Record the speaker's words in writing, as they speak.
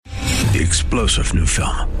The explosive new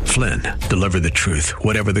film, Flynn, deliver the truth,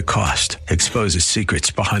 whatever the cost, exposes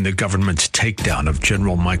secrets behind the government's takedown of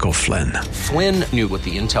General Michael Flynn. Flynn knew what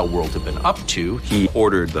the intel world had been up to. He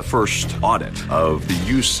ordered the first audit of the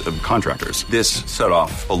use of contractors. This set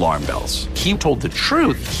off alarm bells. He told the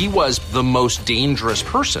truth. He was the most dangerous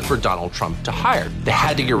person for Donald Trump to hire. They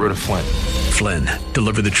had to get rid of Flynn. Flynn,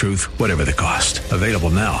 deliver the truth, whatever the cost. Available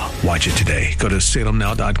now. Watch it today. Go to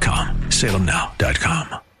salemnow.com.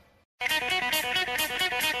 salemnow.com.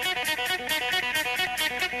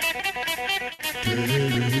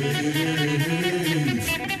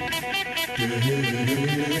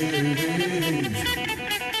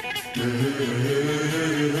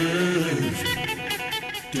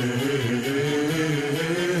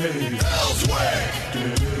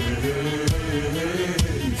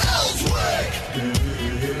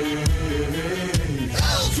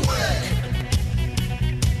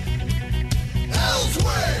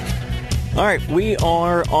 All right, we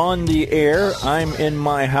are on the air. I'm in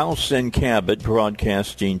my house in Cabot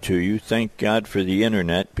broadcasting to you. Thank God for the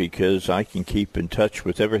internet, because I can keep in touch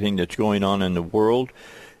with everything that's going on in the world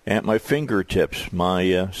at my fingertips. My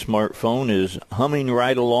smartphone is humming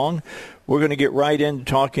right along. We're going to get right into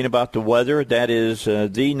talking about the weather. That is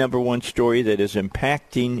the number one story that is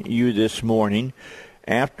impacting you this morning.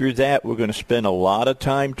 After that, we're going to spend a lot of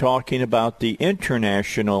time talking about the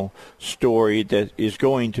international story that is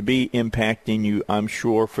going to be impacting you, I'm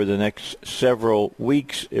sure, for the next several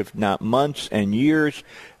weeks, if not months and years.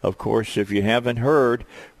 Of course, if you haven't heard,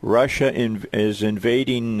 Russia is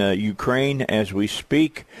invading Ukraine as we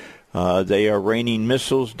speak. They are raining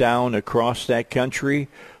missiles down across that country.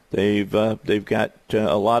 They've got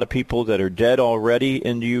a lot of people that are dead already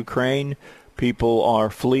in the Ukraine. People are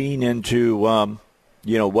fleeing into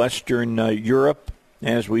Western Europe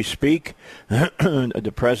as we speak.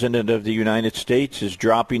 The President of the United States is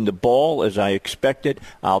dropping the ball, as I expected.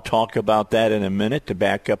 I'll talk about that in a minute to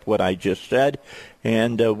back up what I just said.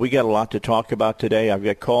 And we got a lot to talk about today. I've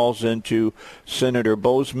got calls into Senator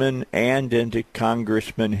Bozeman and into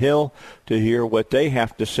Congressman Hill to hear what they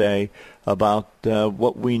have to say about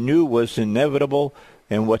what we knew was inevitable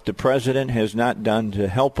and what the president has not done to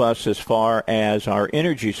help us as far as our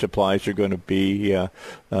energy supplies are going to be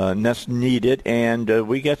needed. And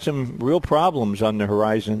we got some real problems on the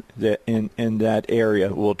horizon in that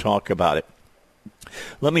area. We'll talk about it.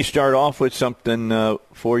 Let me start off with something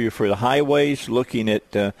for you for the highways, looking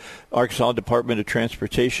at Arkansas Department of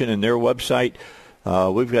Transportation and their website.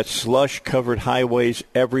 We've got slush-covered highways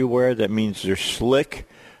everywhere. That means they're slick.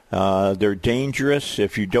 They're dangerous.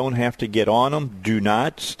 If you don't have to get on them, do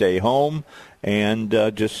not. Stay home and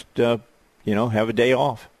just have a day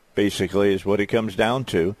off, basically, is what it comes down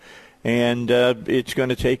to. And it's going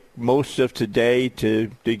to take most of today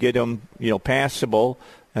to get them, passable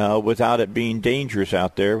without it being dangerous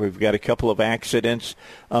out there. We've got a couple of accidents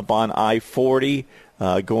up on I-40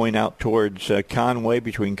 going out towards Conway,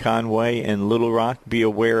 between Conway and Little Rock. Be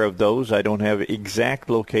aware of those. I don't have exact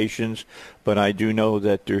locations, but I do know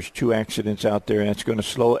that there's 2 accidents out there, and it's going to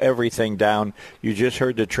slow everything down. You just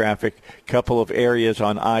heard the traffic. Couple of areas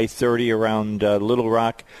on I-30 around Little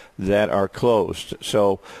Rock that are closed.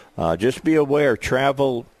 So just be aware.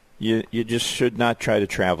 Travel, you just should not try to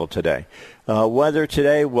travel today. Weather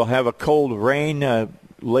today, we'll have a cold rain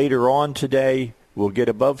later on today. We'll get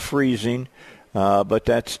above freezing. But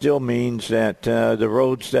that still means that the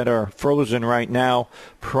roads that are frozen right now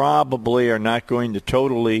probably are not going to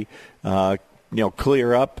totally,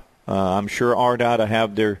 clear up. I'm sure RDOT will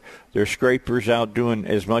have their scrapers out doing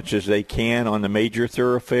as much as they can on the major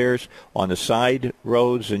thoroughfares, on the side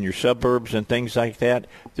roads in your suburbs and things like that.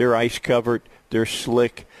 They're ice covered. They're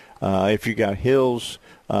slick. If you got hills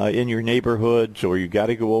in your neighborhoods, or you got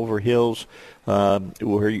to go over hills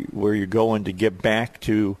where you're going to get back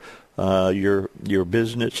to your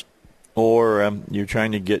business, or you're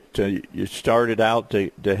trying to get you started out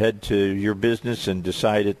to head to your business and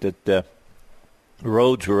decided that the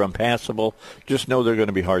roads were impassable, just know they're going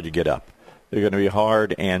to be hard to get up. They're going to be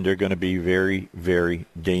hard, and they're going to be very, very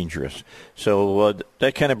dangerous. So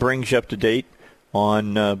that kind of brings you up to date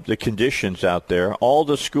on the conditions out there. All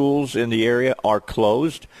the schools in the area are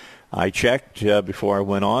closed. I checked before I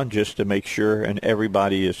went on just to make sure, and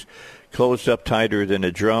everybody is closed up tighter than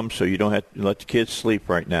a drum, so you don't have to let the kids sleep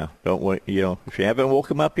right now. Don't wait, if you haven't woke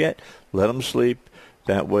them up yet, let them sleep.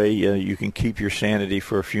 That way you can keep your sanity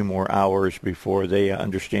for a few more hours before they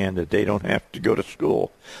understand that they don't have to go to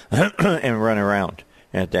school and run around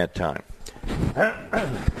at that time.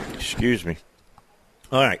 Excuse me.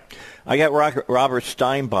 All right. I got Robert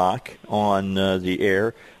Steinbach on the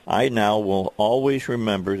air. I now will always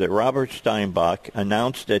remember that Robert Steinbach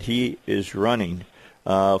announced that he is running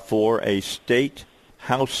for a state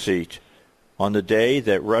House seat on the day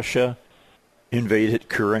that Russia invaded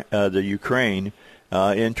the Ukraine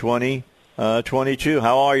in 2022.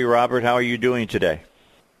 How are you, Robert? How are you doing today?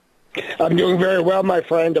 I'm doing very well, my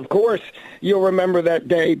friend. Of course, you'll remember that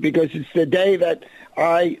day because it's the day that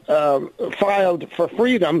I filed for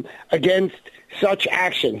freedom against such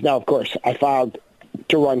actions. Now, of course, I filed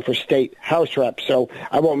to run for state House rep, so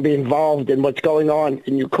I won't be involved in what's going on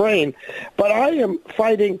in Ukraine. But I am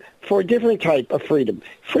fighting for a different type of freedom.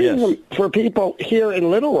 Freedom for people here in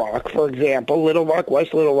Little Rock, for example. Little Rock,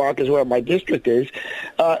 West Little Rock is where my district is.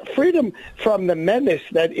 Freedom from the menace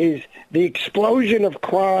that is the explosion of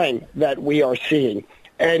crime that we are seeing.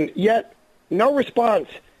 And yet, no response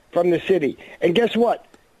from the city. And guess what?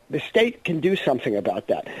 The state can do something about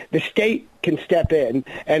that. The state can step in,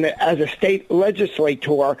 and as a state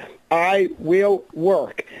legislator, I will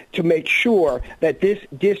work to make sure that this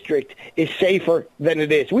district is safer than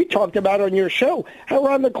it is. We talked about on your show how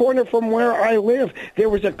around the corner from where I live, there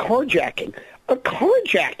was a carjacking. A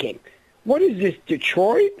carjacking? What is this,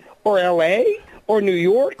 Detroit or L.A. or New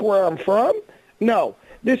York where I'm from? No.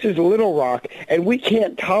 This is Little Rock, and we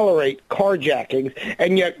can't tolerate carjackings.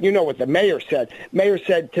 And yet, you know what the mayor said. Mayor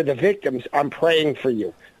said to the victims, I'm praying for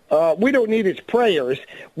you. We don't need his prayers.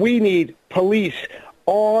 We need police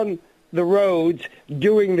on the roads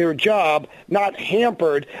doing their job, not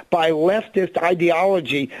hampered by leftist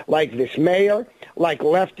ideology like this mayor, like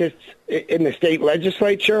leftists in the state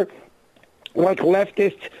legislature, like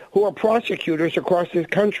leftists who are prosecutors across this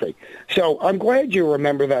country. So I'm glad you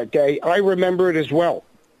remember that day. I remember it as well.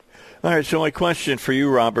 All right, so my question for you,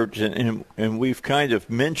 Robert, and we've kind of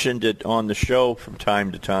mentioned it on the show from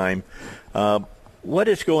time to time, what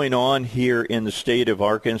is going on here in the state of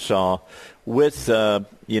Arkansas with,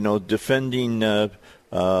 defending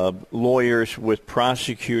lawyers, with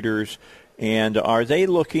prosecutors, and are they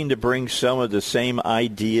looking to bring some of the same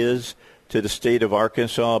ideas to the state of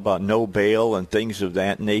Arkansas about no bail and things of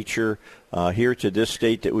that nature here to this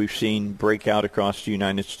state that we've seen break out across the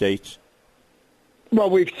United States? Well,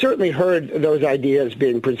 we've certainly heard those ideas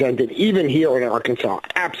being presented, even here in Arkansas.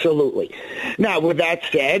 Absolutely. Now, with that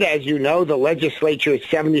said, as you know, the legislature is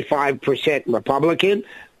 75% Republican,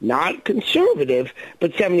 not conservative,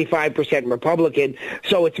 but 75% Republican.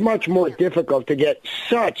 So it's much more difficult to get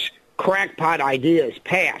such crackpot ideas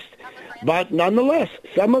passed. But nonetheless,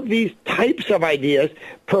 some of these types of ideas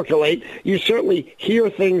percolate. You certainly hear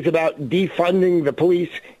things about defunding the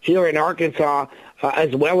police here in Arkansas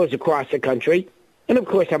as well as across the country. And, of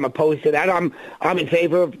course, I'm opposed to that. I'm in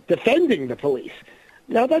favor of defending the police.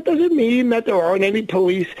 Now, that doesn't mean that there aren't any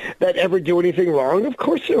police that ever do anything wrong. Of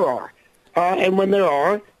course there are. And when there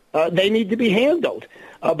are, they need to be handled.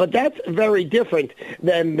 But that's very different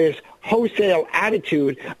than this wholesale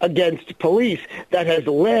attitude against police that has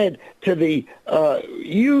led to the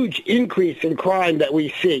huge increase in crime that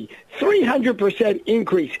we see. 300%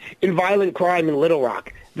 increase in violent crime in Little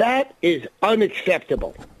Rock. That is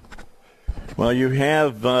unacceptable. Well, you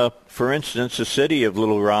have, for instance, the city of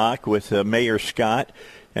Little Rock with Mayor Scott,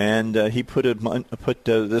 and he put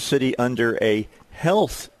the city under a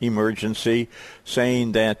health emergency,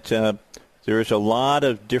 saying that there's a lot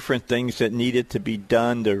of different things that needed to be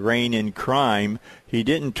done to rein in crime. He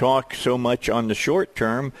didn't talk so much on the short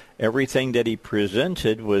term. Everything that he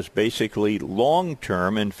presented was basically long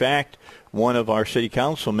term. In fact, one of our city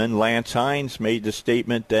councilmen, Lance Hines, made the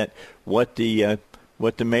statement that what the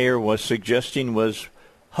mayor was suggesting was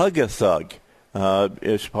hug-a-thug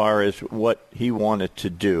as far as what he wanted to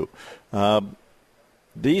do.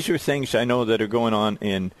 These are things I know that are going on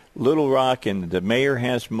in Little Rock, and the mayor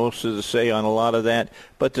has most of the say on a lot of that,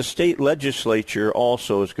 but the state legislature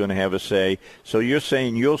also is going to have a say. So you're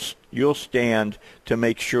saying you'll stand to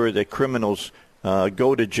make sure that criminals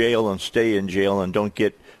go to jail and stay in jail and don't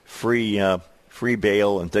get free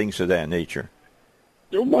bail and things of that nature.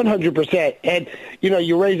 100%. And,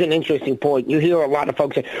 you raise an interesting point. You hear a lot of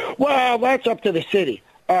folks say, well, that's up to the city.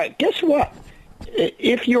 All right, guess what?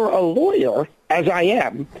 If you're a lawyer, as I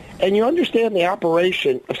am, and you understand the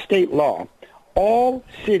operation of state law, all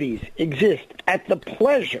cities exist at the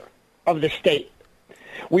pleasure of the state.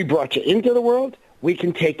 We brought you into the world. We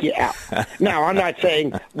can take you out. Now, I'm not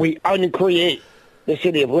saying we uncreate the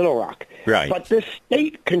city of Little Rock. Right. But the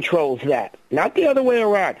state controls that, not the other way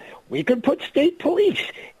around. We could put state police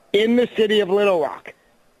in the city of Little Rock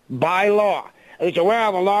by law. And they say,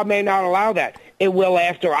 well, the law may not allow that. It will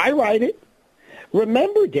after I write it.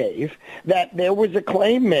 Remember, Dave, that there was a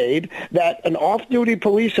claim made that an off-duty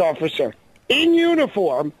police officer in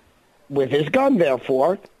uniform with his gun,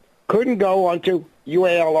 therefore, couldn't go onto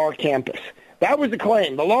UALR campus. That was the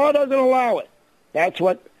claim. The law doesn't allow it. That's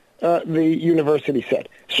what the university said.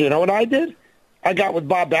 So you know what I did? I got with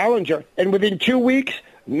Bob Ballinger, and within 2 weeks,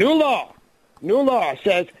 new law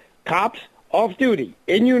says cops off-duty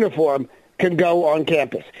in uniform can go on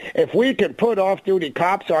campus. If we could put off-duty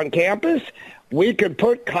cops on campus, we could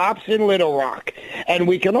put cops in Little Rock. And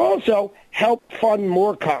we can also help fund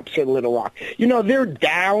more cops in Little Rock. You know, they're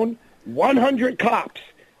down 100 cops.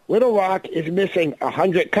 Little Rock is missing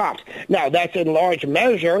 100 cops. Now, that's in large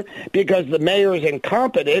measure because the mayor is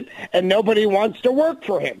incompetent and nobody wants to work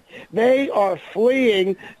for him. They are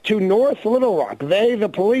fleeing to North Little Rock. They, the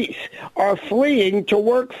police, are fleeing to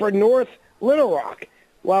work for North Little Rock.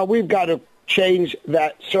 Well, we've got to change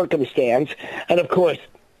that circumstance. And, of course,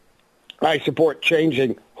 I support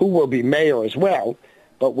changing who will be mayor as well,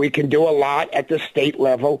 but we can do a lot at the state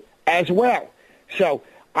level as well. So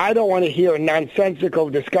I don't want to hear nonsensical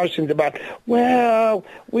discussions about, well,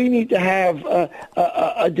 we need to have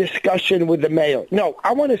a discussion with the mayor. No,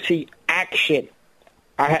 I want to see action.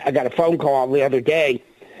 I got a phone call the other day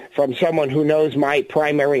from someone who knows my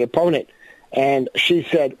primary opponent, and she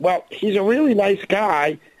said, well, he's a really nice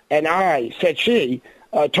guy, and I, said she,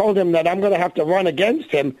 told him that I'm going to have to run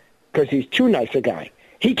against him because he's too nice a guy.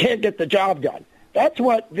 He can't get the job done. That's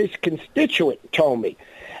what this constituent told me.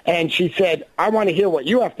 And she said, I want to hear what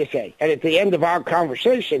you have to say. And at the end of our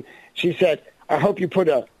conversation, she said, I hope you put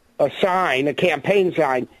a sign, a campaign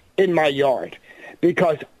sign, in my yard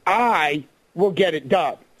because I will get it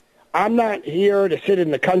done. I'm not here to sit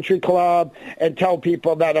in the country club and tell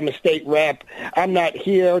people that I'm a state rep. I'm not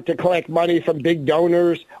here to collect money from big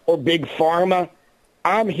donors or big pharma.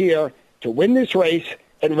 I'm here to win this race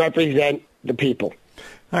and represent the people.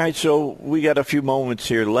 All right, so we got a few moments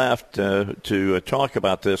here left to talk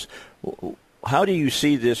about this. How do you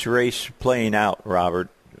see this race playing out, Robert?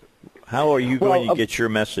 How are you going to get your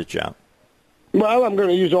message out? Well, I'm going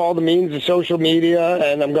to use all the means of social media,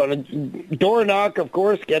 and I'm going to door knock, of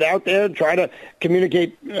course, get out there and try to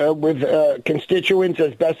communicate with constituents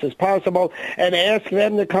as best as possible and ask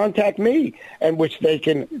them to contact me, and which they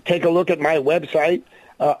can take a look at my website,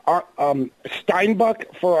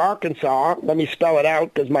 Steinbuck for Arkansas. Let me spell it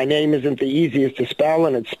out because my name isn't the easiest to spell,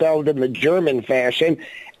 and it's spelled in the German fashion,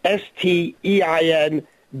 Steinbuch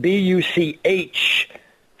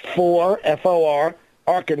for F-O-R,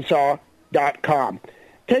 Arkansas.com.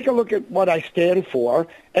 Take a look at what I stand for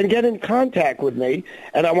and get in contact with me,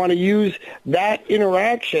 and I want to use that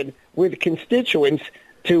interaction with constituents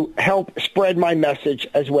to help spread my message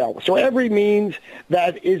as well. So every means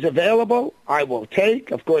that is available, I will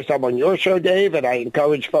take. Of course, I'm on your show, Dave, and I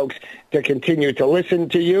encourage folks to continue to listen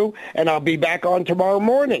to you, and I'll be back on tomorrow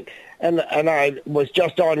morning. And I was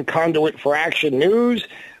just on Conduit for Action News,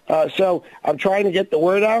 so I'm trying to get the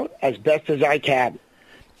word out as best as I can.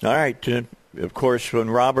 All right. Of course,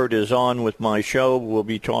 when Robert is on with my show, we'll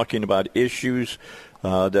be talking about issues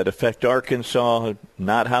that affect Arkansas,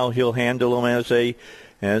 not how he'll handle them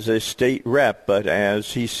as a state rep, but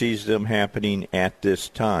as he sees them happening at this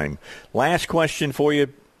time. Last question for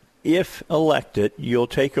you. If elected, you'll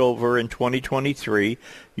take over in 2023.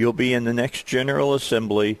 You'll be in the next General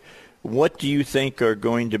Assembly. What do you think are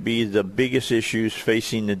going to be the biggest issues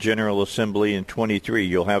facing the General Assembly in 23?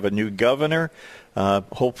 You'll have a new governor.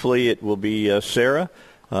 Hopefully it will be Sarah.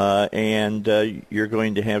 And you're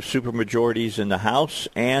going to have supermajorities in the House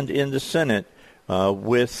and in the Senate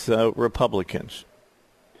with Republicans.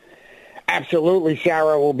 Absolutely,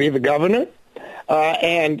 Sarah will be the governor.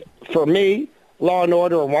 And for me, law and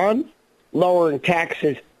order 1, lowering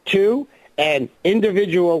taxes 2, and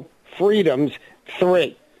individual freedoms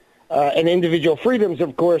 3. And individual freedoms,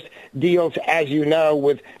 of course, deals, as you know,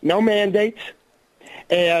 with no mandates.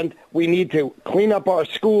 And we need to clean up our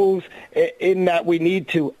schools in that we need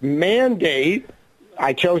to mandate.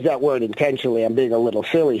 I chose that word intentionally. I'm being a little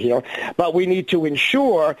silly here. But we need to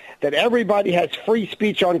ensure that everybody has free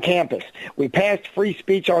speech on campus. We passed free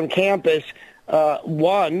speech on campus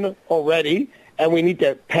 1 already, and we need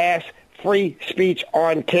to pass free speech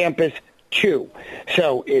on campus 2.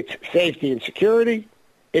 So it's safety and security,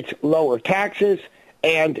 it's lower taxes,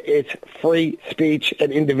 and it's free speech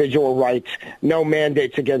and individual rights. No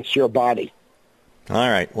mandates against your body. All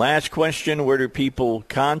right. Last question. Where do people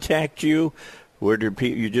contact you? Where do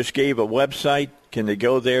you just gave a website? Can they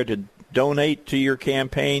go there to donate to your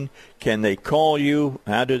campaign? Can they call you?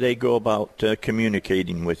 How do they go about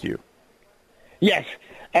communicating with you? Yes.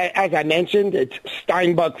 As I mentioned, it's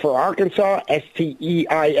Steinbuck for Arkansas,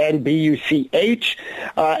 Steinbuch,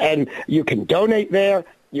 and you can donate there.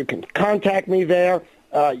 You can contact me there.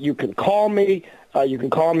 You can call me. You can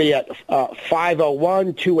call me at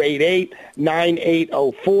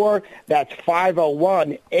 501-288-9804. That's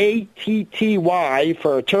 501-ATTY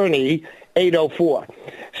for attorney, 804.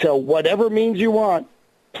 So whatever means you want,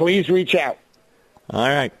 please reach out. All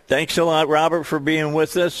right. Thanks a lot, Robert, for being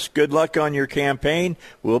with us. Good luck on your campaign.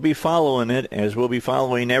 We'll be following it, as we'll be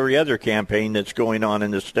following every other campaign that's going on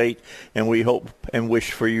in the state, and we hope and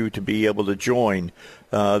wish for you to be able to join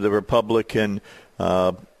the Republican,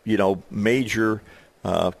 major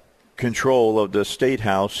control of the State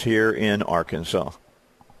House here in Arkansas.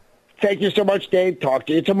 Thank you so much, Dave. Talk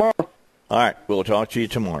to you tomorrow. All right. We'll talk to you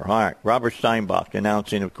tomorrow. All right. Robert Steinbach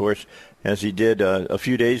announcing, of course, as he did a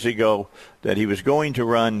few days ago, that he was going to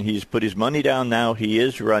run. He's put his money down now. He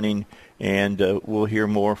is running, and we'll hear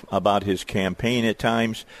more about his campaign at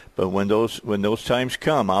times. But when those times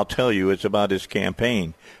come, I'll tell you it's about his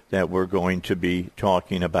campaign that we're going to be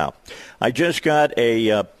talking about. I just got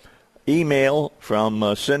a email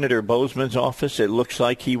from Senator Bozeman's office. It looks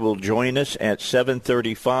like he will join us at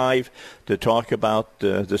 7:35 to talk about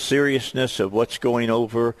the seriousness of what's going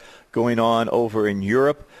on over in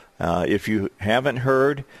Europe. If you haven't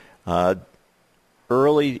heard,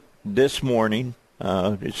 early this morning,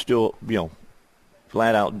 it's still,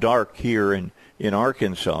 flat out dark here in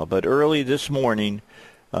Arkansas, but early this morning,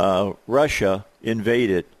 Russia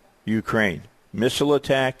invaded Ukraine. Missile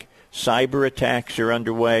attack, cyber attacks are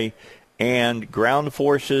underway, and ground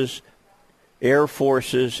forces, air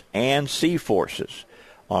forces, and sea forces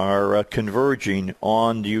are converging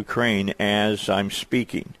on the Ukraine as I'm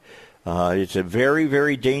speaking. It's a very,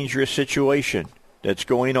 very dangerous situation that's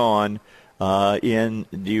going on in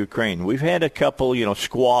the Ukraine. We've had a couple,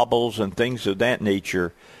 squabbles and things of that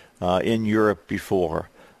nature in Europe before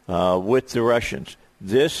with the Russians.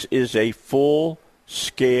 This is a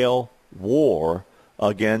full-scale war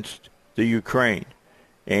against the Ukraine.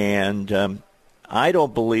 And I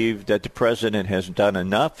don't believe that the president has done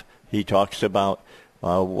enough. He talks about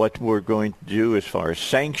what we're going to do as far as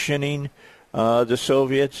sanctioning the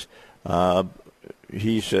Soviets.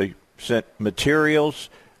 He's sent materials,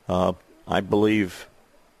 I believe,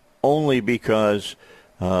 only because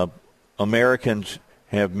Americans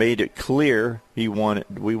have made it clear we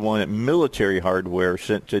wanted military hardware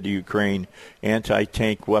sent to the Ukraine,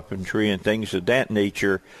 anti-tank weaponry and things of that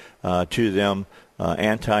nature to them,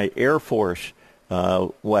 anti-Air Force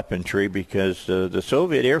weaponry, because the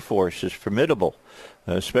Soviet Air Force is formidable.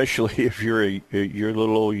 Especially if you're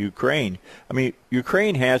little old Ukraine. I mean,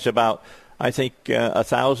 Ukraine has about, I think,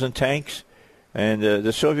 1,000 tanks, and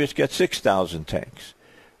the Soviets got 6,000 tanks.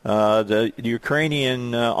 The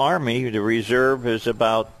Ukrainian army, the reserve, is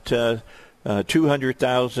about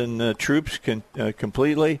 200,000 troops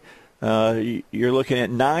completely. You're looking at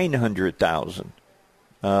 900,000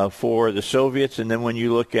 for the Soviets, and then when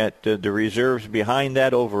you look at the reserves behind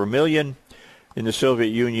that, over 1 million in the Soviet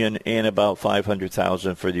Union, and about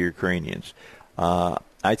 500,000 for the Ukrainians. I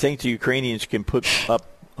think the Ukrainians can put up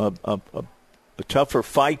a tougher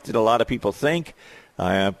fight than a lot of people think.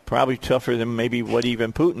 Probably tougher than maybe what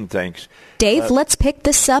even Putin thinks. Dave, let's pick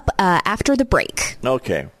this up after the break.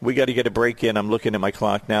 Okay, we got to get a break in. I'm looking at my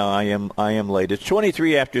clock now. I am late. It's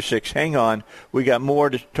 23 after 6. Hang on. We got more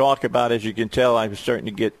to talk about. As you can tell, I was starting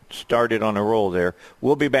to get started on a roll there.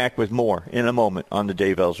 We'll be back with more in a moment on the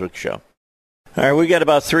Dave Elswick Show. All right, we got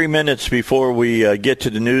about 3 minutes before we get to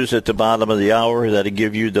the news at the bottom of the hour. That'll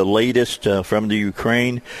give you the latest from the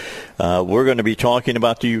Ukraine. We're going to be talking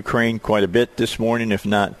about the Ukraine quite a bit this morning, if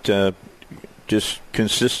not just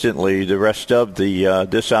consistently the rest of the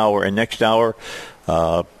this hour and next hour.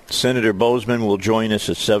 Senator Bozeman will join us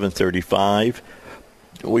at 7:35.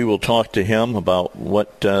 We will talk to him about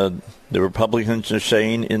what the Republicans are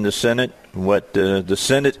saying in the Senate, what the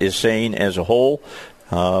Senate is saying as a whole.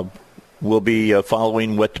 We'll be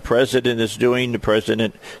following what the president is doing. The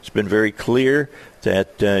president has been very clear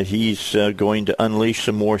that he's going to unleash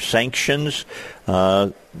some more sanctions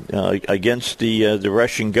against the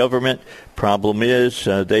Russian government. Problem is,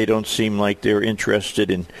 they don't seem like they're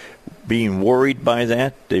interested in being worried by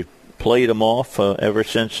that. They've played them off ever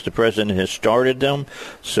since the president has started them.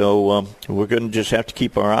 So we're going to just have to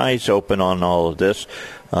keep our eyes open on all of this.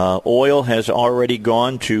 Oil has already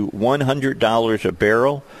gone to $100 a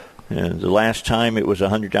barrel. The last time it was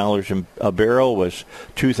 $100 a barrel was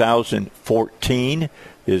 2014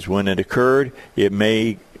 is when it occurred. It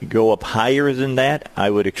may go up higher than that. I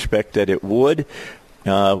would expect that it would.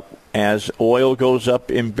 As oil goes up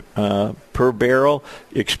in per barrel,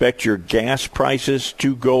 expect your gas prices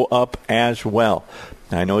to go up as well.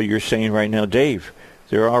 I know you're saying right now, Dave,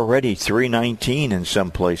 They're already $3.19 in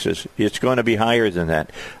some places. It's going to be higher than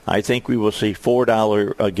that. I think we will see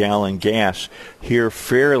 $4 a gallon gas here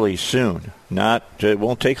fairly soon. It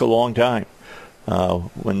won't take a long time.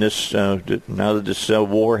 When this now that this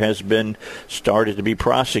war has been started to be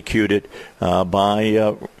prosecuted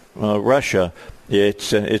by Russia,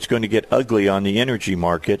 it's going to get ugly on the energy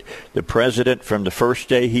market. The president, from the first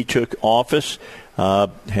day he took office,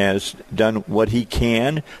 has done what he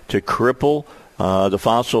can to cripple the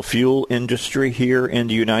fossil fuel industry here in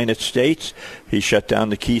the United States. He shut down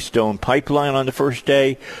the Keystone Pipeline on the first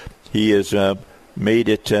day. He has made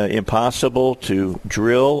it impossible to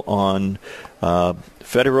drill on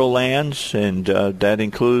federal lands, and that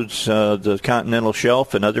includes the continental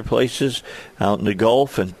shelf and other places out in the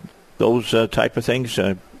Gulf and those type of things.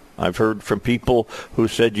 I've heard from people who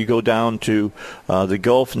said you go down to the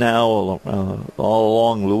Gulf now, all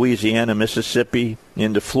along Louisiana, Mississippi,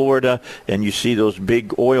 into Florida, and you see those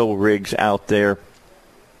big oil rigs out there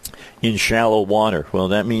in shallow water. Well,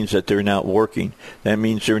 that means that they're not working. That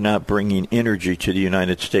means they're not bringing energy to the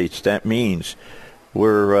United States. That means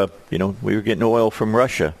we're getting oil from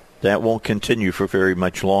Russia. That won't continue for very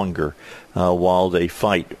much longer while they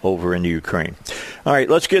fight over in the Ukraine. All right,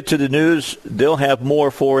 let's get to the news. They'll have more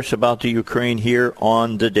for us about the Ukraine here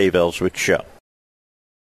on the Dave Elswick Show.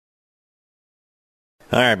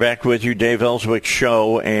 All right, back with you, Dave Elswick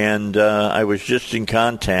Show, and I was just in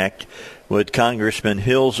contact with Congressman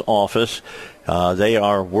Hill's office. They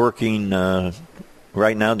are working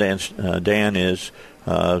right now. Dan is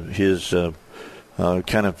his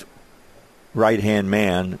kind of right-hand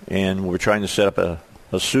man, and we're trying to set up a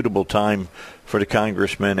suitable time for the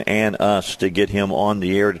congressman and us to get him on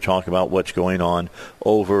the air to talk about what's going on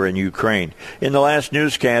over in Ukraine. In the last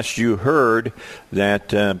newscast, you heard that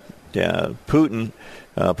Putin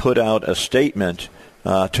put out a statement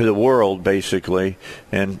to the world, basically,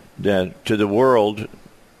 and that to the world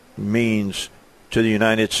means to the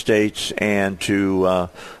United States and to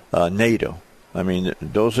NATO. I mean,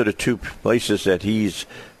 those are the two places that he's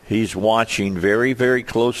watching very, very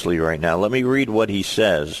closely right now. Let me read what he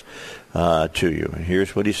says to you.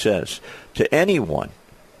 Here's what he says. To anyone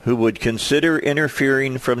who would consider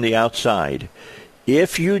interfering from the outside,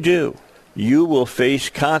 if you do, you will face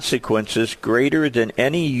consequences greater than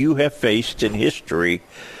any you have faced in history.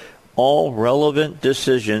 All relevant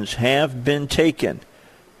decisions have been taken.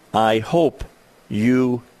 I hope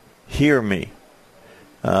you hear me.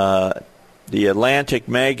 The Atlantic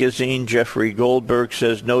magazine, Jeffrey Goldberg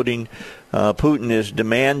says, noting Putin is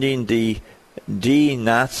demanding the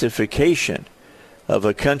denazification of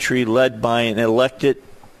a country led by an elected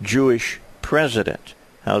Jewish president.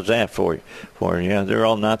 How's that for you? Yeah, they're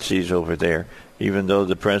all Nazis over there, even though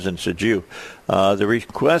the president's a Jew. The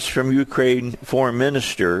request from Ukraine foreign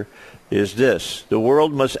minister is this: the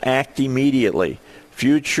world must act immediately.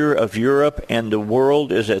 Future of Europe and the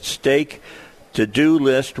world is at stake. To-do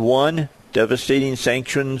list: 1, devastating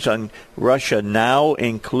sanctions on Russia now,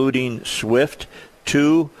 including SWIFT.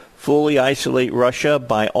 2, fully isolate Russia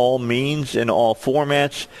by all means in all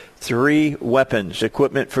formats. 3, weapons,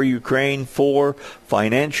 equipment for Ukraine. 4,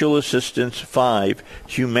 financial assistance. 5,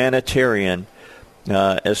 humanitarian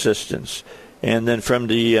assistance. And then from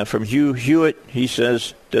Hugh Hewitt, he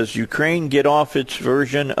says, does Ukraine get off its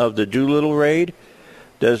version of the Doolittle raid?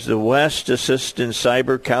 Does the West assist in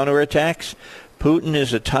cyber counterattacks? Putin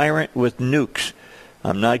is a tyrant with nukes.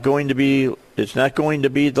 It's not going to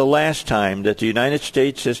be the last time that the United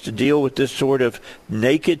States has to deal with this sort of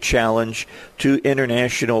naked challenge to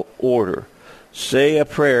international order. Say a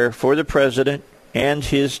prayer for the president and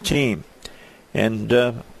his team. And,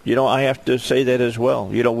 I have to say that as well.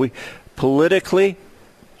 We politically,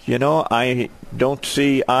 I don't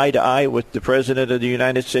see eye to eye with the president of the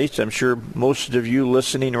United States. I'm sure most of you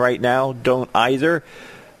listening right now don't either.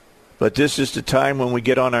 But this is the time when we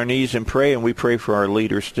get on our knees and pray, and we pray for our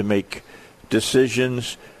leaders to make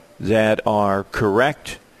decisions that are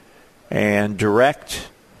correct and direct,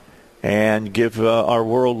 and give our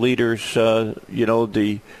world leaders, the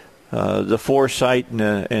foresight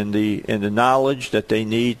and the knowledge that they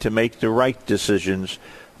need to make the right decisions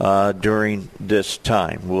during this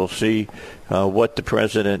time. We'll see what the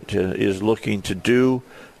president is looking to do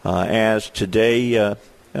as today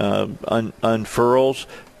unfurls.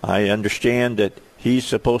 I understand that he's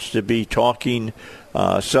supposed to be talking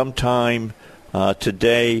sometime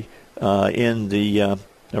today in the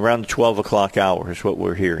around the 12 o'clock hour is what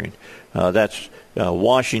we're hearing. That's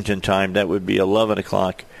Washington time. That would be 11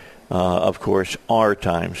 o'clock, of course, our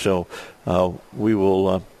time. So we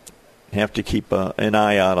will have to keep an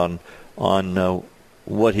eye out on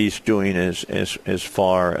what he's doing as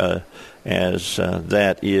far as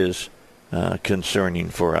that is concerning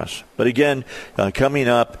for us. But again, coming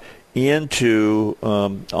up into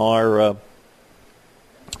our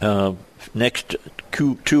next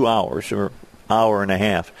 2 hours or hour and a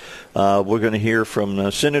half, we're going to hear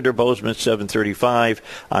from Senator Bozeman at 7:35.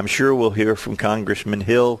 I'm sure we'll hear from Congressman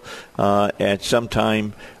Hill at some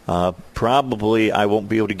time. Probably I won't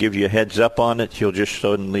be able to give you a heads up on it. He'll just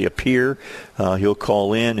suddenly appear. He'll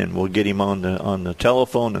call in, and we'll get him on the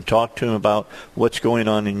telephone and talk to him about what's going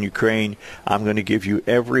on in Ukraine. I'm going to give you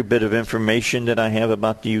every bit of information that I have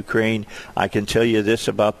about the Ukraine. I can tell you this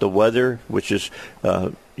about the weather, which is,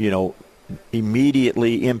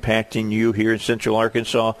 immediately impacting you here in Central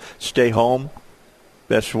Arkansas. Stay home.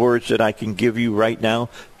 Best words that I can give you right now.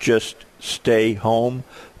 Just stay home,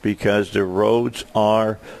 because the roads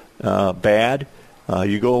are bad.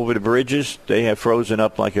 You go over the bridges, they have frozen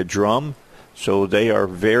up like a drum, so they are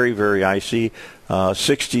very, very icy.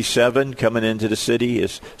 67 coming into the city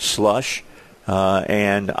is slush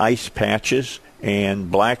and ice patches and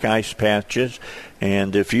black ice patches.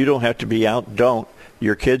 And if you don't have to be out, don't.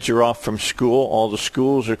 Your kids are off from school. All the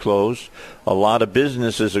schools are closed. A lot of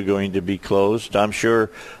businesses are going to be closed. I'm sure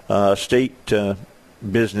state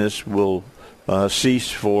business will cease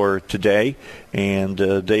for today, and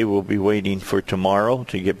they will be waiting for tomorrow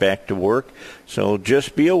to get back to work. So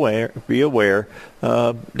just be aware.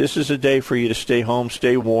 This is a day for you to stay home,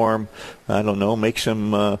 stay warm. I don't know, make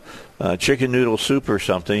some chicken noodle soup or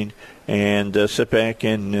something, and sit back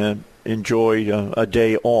and enjoy a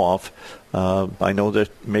day off. I know that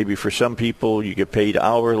maybe for some people you get paid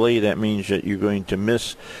hourly. That means that you're going to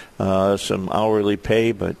miss some hourly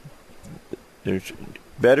pay, but there's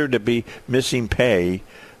better to be missing pay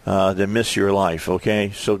than miss your life,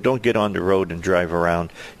 okay? So don't get on the road and drive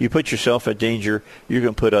around. You put yourself at danger, you're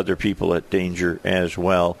going to put other people at danger as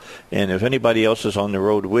well. And if anybody else is on the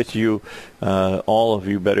road with you, all of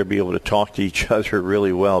you better be able to talk to each other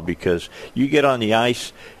really well, because you get on the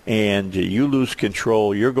ice and you lose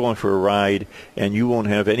control. You're going for a ride, and you won't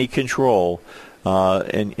have any control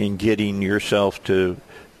in getting yourself to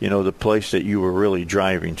the place that you were really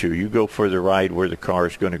driving to. You go for the ride where the car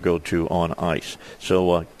is going to go to on ice.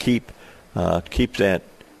 So keep that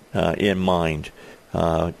in mind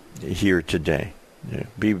here today.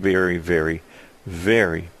 Be very, very,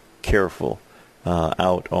 very careful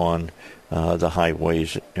out on the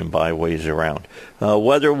highways and byways around.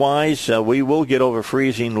 Weather-wise, we will get over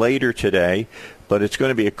freezing later today, but it's going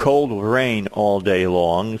to be a cold rain all day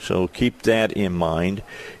long, so keep that in mind.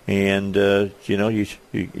 And,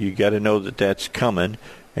 you got to know that that's coming.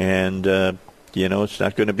 And, it's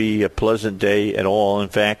not going to be a pleasant day at all. In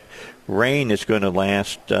fact, rain is going to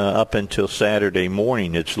last up until Saturday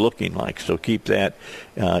morning, it's looking like. So keep that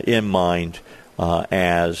in mind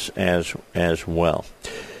as well.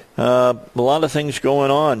 A lot of things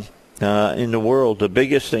going on in the world. The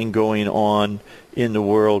biggest thing going on in the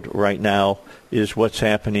world right now is what's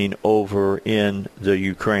happening over in the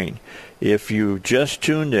Ukraine. If you just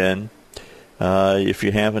tuned in, if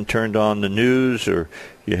you haven't turned on the news or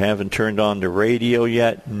you haven't turned on the radio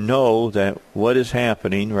yet, know that what is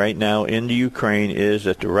happening right now in the Ukraine is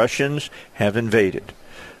that the Russians have invaded.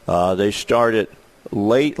 They started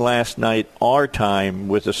late last night, our time,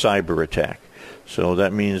 with a cyber attack. So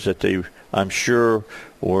that means that they, I'm sure,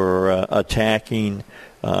 were attacking,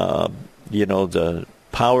 the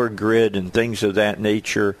power grid and things of that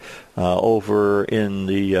nature over in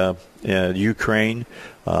the Ukraine.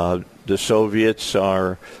 The Soviets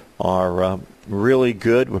are really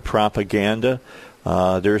good with propaganda.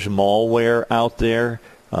 There's malware out there.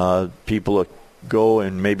 People go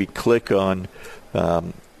and maybe click on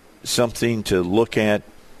something to look at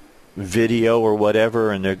video or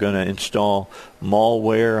whatever, and they're going to install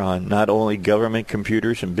malware on not only government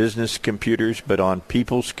computers and business computers, but on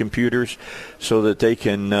people's computers, so that they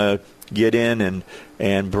can get in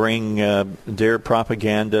and bring their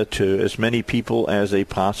propaganda to as many people as they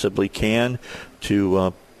possibly can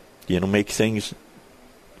to make things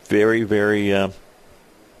very, very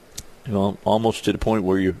almost to the point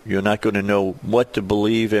where you're not going to know what to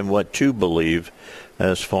believe and what to believe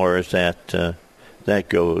as far as that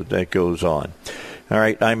goes on. All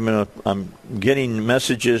right, I'm getting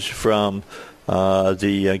messages from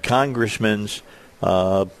the congressman's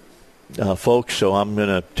folks, so I'm going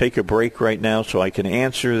to take a break right now so I can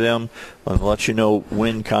answer them. I'll let you know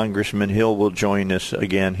when Congressman Hill will join us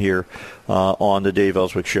again here on the Dave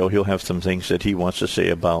Elswick Show. He'll have some things that he wants to say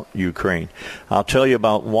about Ukraine. I'll tell you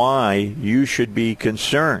about why you should be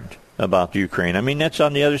concerned about Ukraine. I mean, that's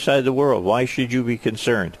on the other side of the world. Why should you be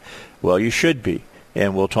concerned? Well, you should be.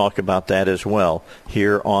 and we'll talk about that as well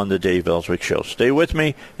here on the Dave Elswick Show. Stay with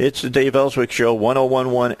me. It's the Dave Elswick Show,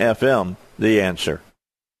 101.1 FM, The Answer.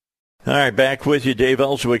 All right, back with you, Dave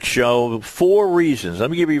Elswick Show. 4 reasons. Let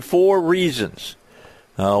me give you 4 reasons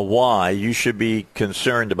why you should be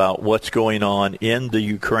concerned about what's going on in the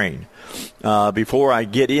Ukraine. Before I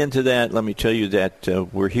get into that, let me tell you that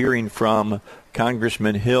we're hearing from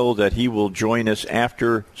Congressman Hill that he will join us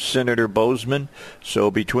after Senator Bozeman. So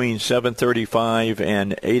between 7:35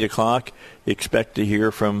 and 8 o'clock, expect to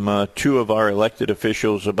hear from 2 of our elected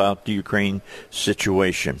officials about the Ukraine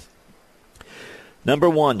situation. Number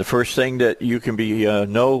 1, the first thing that you can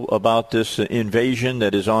know about this invasion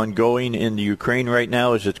that is ongoing in the Ukraine right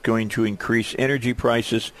now is it's going to increase energy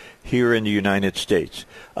prices here in the United States.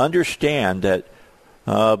 Understand that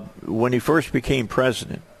when he first became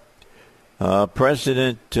president,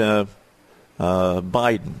 President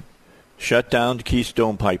Biden shut down the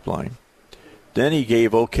Keystone Pipeline. Then he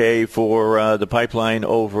gave okay for the pipeline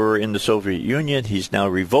over in the Soviet Union. He's now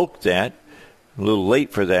revoked that. A little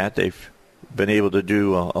late for that. They've been able to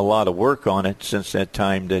do a lot of work on it since that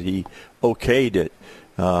time that he okayed it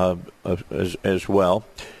as well.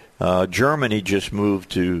 Germany just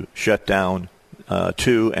moved to shut down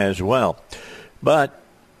too as well. But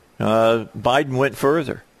Biden went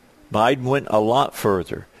further. Biden went a lot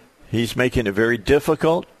further. He's making it very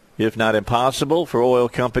difficult, if not impossible, for oil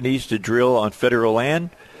companies to drill on federal land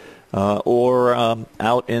or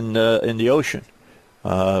out in the ocean.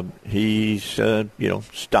 He's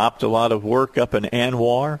stopped a lot of work up in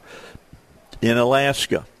Anwar in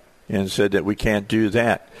Alaska and said that we can't do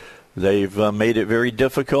that. They've made it very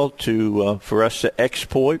difficult for us to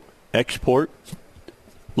export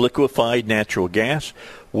liquefied natural gas,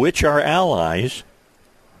 which our allies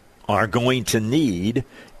are going to need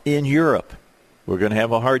in Europe. We're going to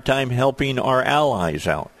have a hard time helping our allies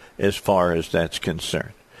out as far as that's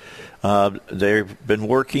concerned. They've been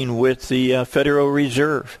working with the Federal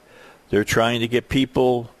Reserve. They're trying to get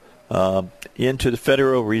people into the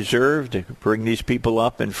Federal Reserve to bring these people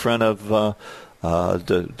up in front of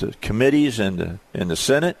the committees and the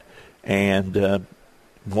Senate, and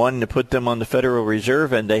wanting to put them on the Federal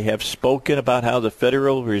Reserve. And they have spoken about how the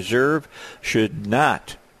Federal Reserve should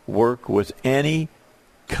not work with any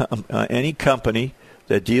company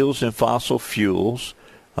that deals in fossil fuels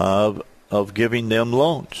of giving them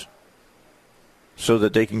loans, so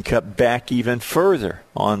that they can cut back even further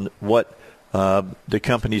on what the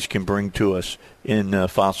companies can bring to us in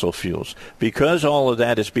fossil fuels. Because all of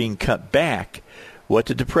that is being cut back, what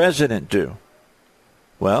did the president do?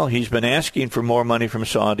 Well, he's been asking for more money from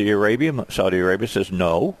Saudi Arabia. Saudi Arabia says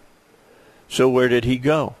no. So where did he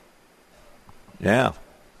go? Yeah.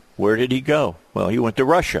 Where did he go? Well, he went to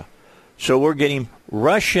Russia. So we're getting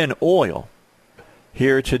Russian oil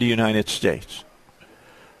here to the United States.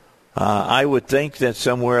 I would think that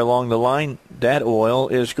somewhere along the line, that oil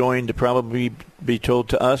is going to probably be told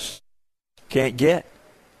to us, can't get.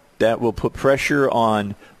 That will put pressure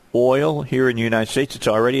on oil here in the United States. It's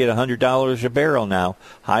already at $100 a barrel now,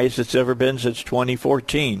 highest it's ever been since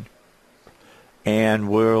 2014. And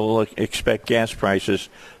we'll expect gas prices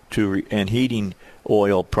and heating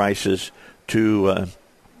oil prices to,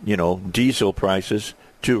 diesel prices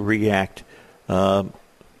to react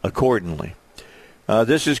accordingly.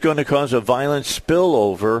 This is going to cause a violent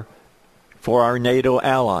spillover for our NATO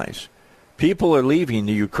allies. People are leaving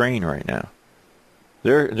the Ukraine right now.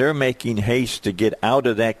 They're making haste to get out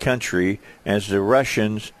of that country as the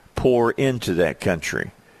Russians pour into that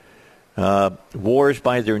country. Wars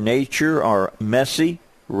by their nature are messy,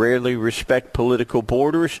 rarely respect political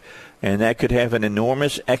borders, and that could have an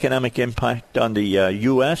enormous economic impact on the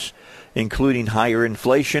U.S., including higher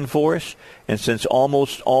inflation for us. And since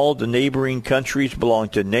almost all the neighboring countries belong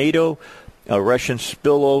to NATO, a Russian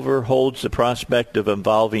spillover holds the prospect of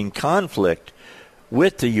involving conflict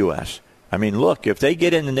with the U.S. I mean, look, if they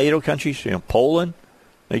get into NATO countries, Poland,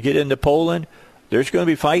 they get into Poland, there's going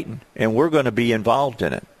to be fighting, and we're going to be involved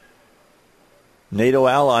in it. NATO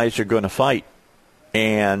allies are going to fight,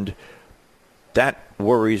 and that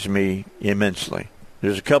worries me immensely.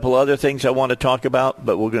 There's a couple other things I want to talk about,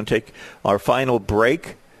 but we're going to take our final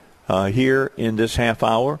break here in this half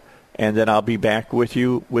hour, and then I'll be back with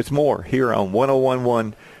you with more here on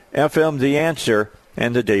 101.1 FM, The Answer,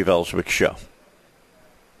 and the Dave Elswick Show.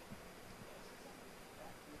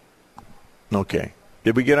 Okay.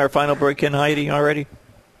 Did we get our final break in, Heidi, already?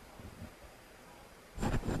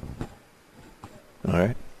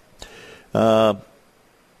 All right.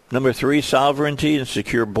 Number 3, sovereignty and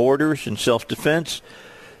secure borders and self-defense.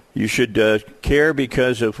 You should care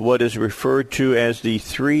because of what is referred to as the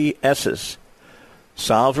 3 S's.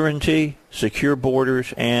 sovereignty, secure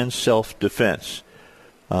borders, and self-defense.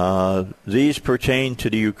 These pertain to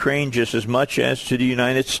the Ukraine just as much as to the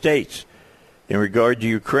United States. In regard to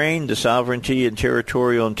Ukraine, the sovereignty and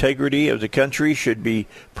territorial integrity of the country should be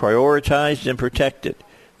prioritized and protected.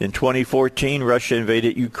 In 2014, Russia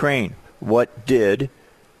invaded Ukraine. What did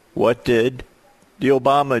the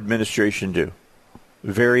Obama administration do?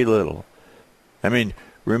 Very little. I mean,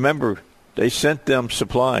 remember, they sent them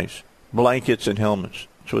supplies, blankets and helmets.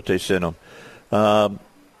 That's what they sent them.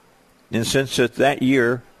 And since that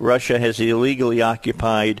year, Russia has illegally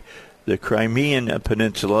occupied the Crimean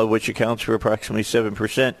Peninsula, which accounts for approximately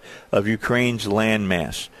 7% of Ukraine's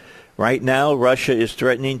landmass. Right now, Russia is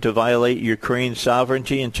threatening to violate Ukraine's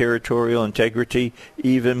sovereignty and territorial integrity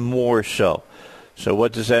even more so. So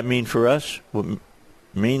what does that mean for us? Well, it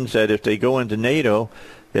means that if they go into NATO,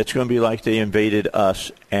 it's going to be like they invaded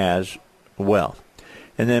us as well.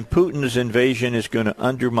 And then Putin's invasion is going to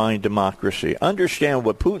undermine democracy. Understand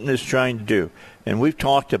what Putin is trying to do, and we've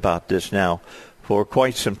talked about this now for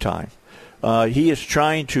quite some time. He is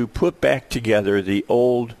trying to put back together the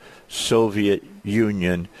old Soviet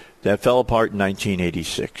Union that fell apart in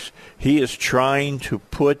 1986. He is trying to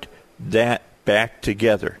put that back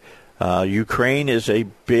together. Ukraine is a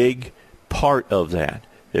big part of that.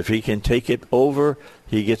 If he can take it over,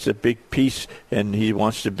 he gets a big piece, and he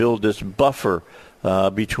wants to build this buffer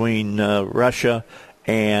between Russia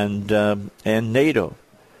and NATO.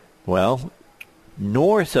 Well,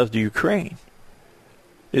 north of the Ukraine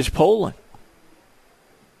is Poland.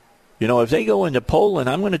 You know, if they go into Poland,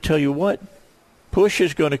 I'm going to tell you what, push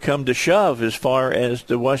is going to come to shove as far as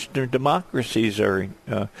the Western democracies are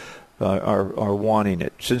wanting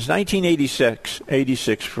it. Since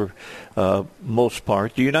 1986 for most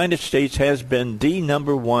part, the United States has been the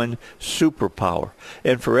number one superpower.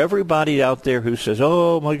 And for everybody out there who says,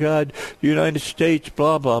 oh, my God, the United States,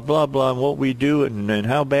 blah, blah, blah, blah, and what we do and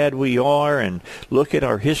how bad we are, and look at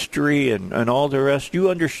our history and all the rest, you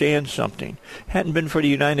understand something. Hadn't been for the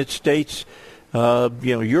United States,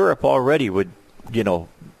 Europe already would,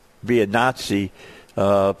 be a Nazi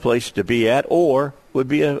place to be at, or would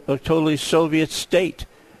be a totally Soviet state.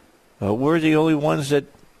 We're the only ones that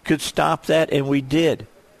could stop that, and we did.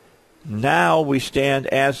 Now we stand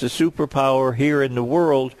as the superpower here in the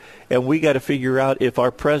world, and we got to figure out if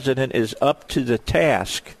our president is up to the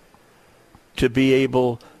task to be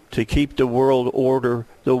able to keep the world order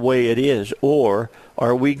the way it is, or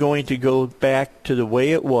are we going to go back to the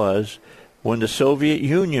way it was when the Soviet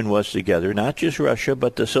Union was together, not just Russia,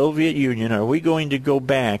 but the Soviet Union? Are we going to go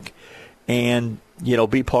back and,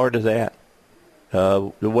 be part of that,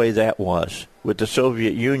 the way that was, with the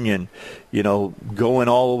Soviet Union, going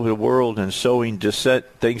all over the world and sowing dissent,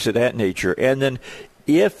 things of that nature? And then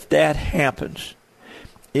if that happens,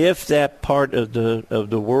 if that part of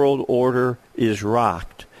the world order is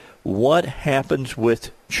rocked, what happens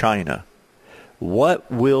with China?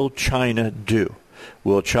 What will China do?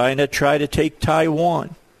 Will China try to take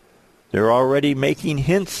Taiwan? They're already making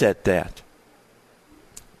hints at that.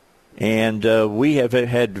 And we have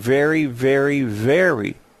had very, very,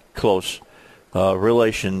 very close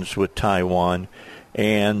relations with Taiwan.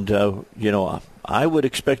 And, I would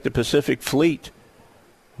expect the Pacific Fleet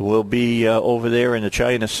will be over there in the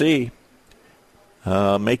China Sea,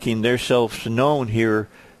 making themselves known here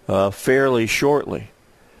fairly shortly.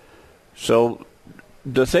 So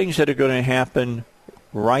the things that are going to happen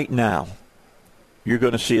right now, you're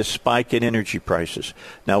going to see a spike in energy prices.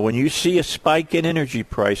 Now, when you see a spike in energy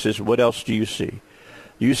prices, what else do you see?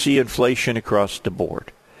 You see inflation across the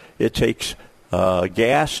board. It takes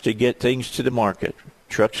gas to get things to the market.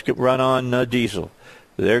 Trucks can run on diesel.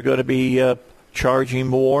 They're going to be charging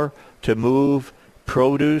more to move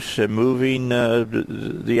produce and moving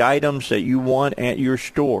the items that you want at your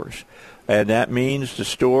stores. And that means the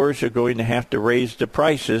stores are going to have to raise the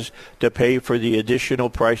prices to pay for the additional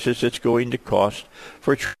prices it's going to cost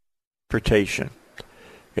for transportation.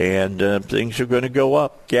 And things are going to go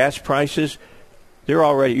up. Gas prices, you're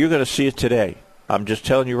going to see it today. I'm just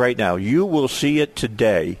telling you right now, you will see it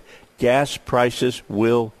today. Gas prices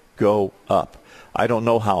will go up. I don't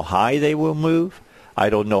know how high they will move. I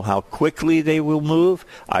don't know how quickly they will move.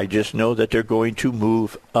 I just know that they're going to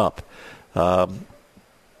move up.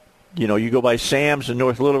 You go by Sam's in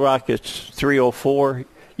North Little Rock, it's $3.04.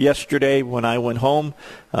 Yesterday when I went home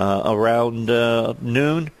around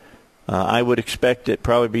noon, I would expect it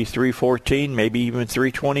probably be $3.14, maybe even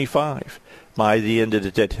 $3.25 by the end of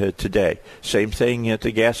the day today. Same thing at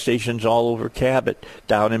the gas stations all over Cabot,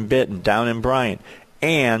 down in Benton, down in Bryan.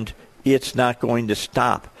 And it's not going to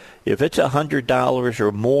stop. If it's $100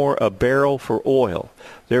 or more a barrel for oil,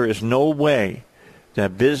 there is no way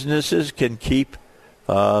that businesses can keep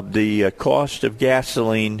the cost of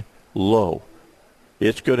gasoline low.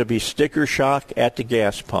 It's going to be sticker shock at the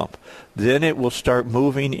gas pump. Then it will start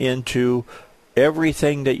moving into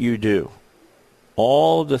everything that you do,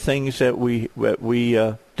 all the things that we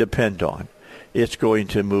depend on. It's going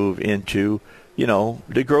to move into,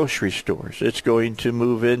 the grocery stores. It's going to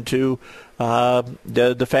move into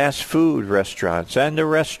the fast food restaurants and the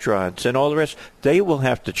restaurants and all the rest. They will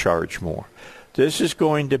have to charge more. This is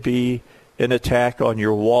going to be an attack on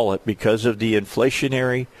your wallet because of the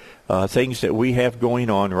inflationary things that we have going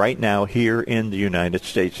on right now here in the United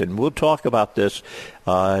States. And we'll talk about this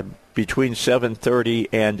between 7:30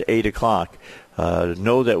 and 8 o'clock.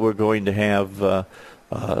 Know that we're going to have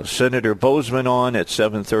Senator Bozeman on at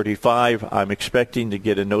 7:35. I'm expecting to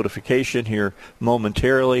get a notification here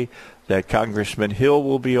momentarily that Congressman Hill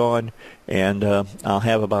will be on, and I'll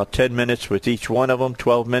have about 10 minutes with each one of them,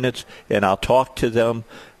 12 minutes, and I'll talk to them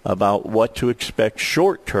about what to expect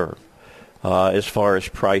short term as far as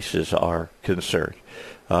prices are concerned.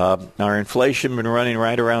 Our inflation been running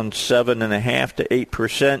right around 7.5% to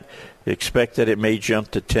 8%. Expect that it may jump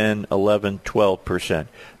to 10, 11, 12%.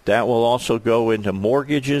 That will also go into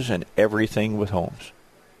mortgages and everything with homes.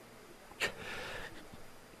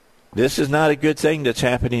 This is not a good thing that's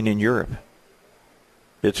happening in Europe.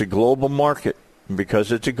 It's a global market. And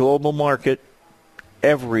because it's a global market,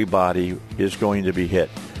 everybody is going to be hit.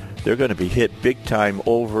 They're going to be hit big time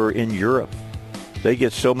over in Europe. They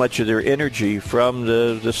get so much of their energy from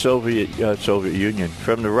the Soviet Union,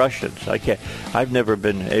 from the Russians. I've never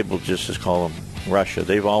been able just to call them Russia.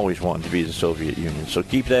 They've always wanted to be the Soviet Union. So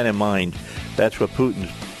keep that in mind. That's what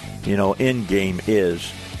Putin's, end game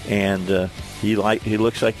is. And he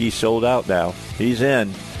looks like he's sold out now. He's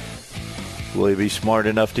in. Will he be smart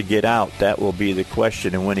enough to get out? That will be the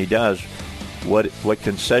question. And when he does, what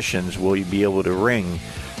concessions will he be able to wring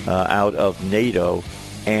out of NATO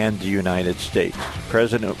and the United States? The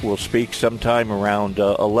President will speak sometime around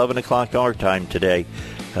 11 o'clock our time today.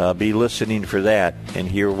 Be listening for that and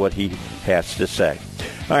hear what he has to say.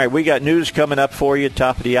 All right, we got news coming up for you,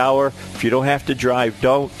 top of the hour. If you don't have to drive,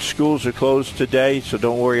 don't. Schools are closed today, so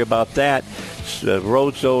don't worry about that.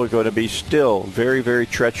 Roads, though, are going to be still very, very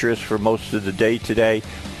treacherous for most of the day today.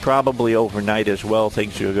 Probably overnight as well.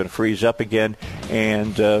 Things are going to freeze up again,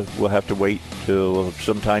 and we'll have to wait till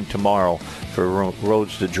sometime tomorrow for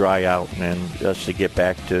roads to dry out and us to get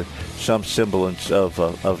back to some semblance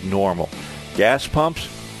of normal. Gas pumps,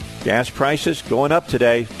 gas prices going up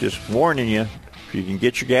today. Just warning you, if you can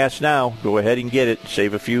get your gas now, go ahead and get it.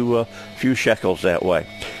 Save a few shekels that way.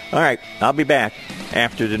 All right, I'll be back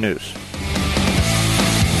after the news.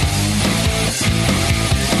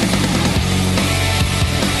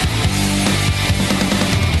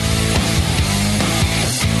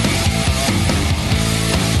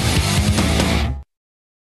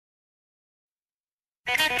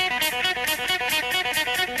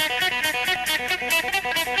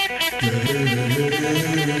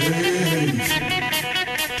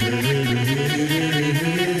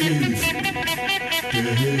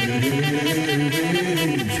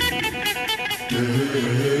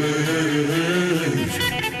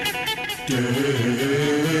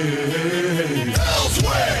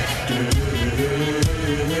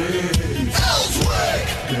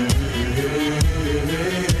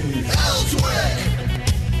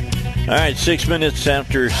 All right, 6 minutes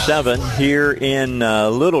after 7 here in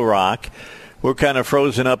Little Rock. We're kind of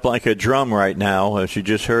frozen up like a drum right now. As you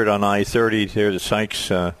just heard on I-30 there, the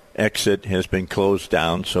Sykes exit has been closed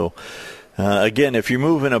down. So, again, if you're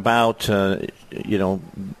moving about, I'm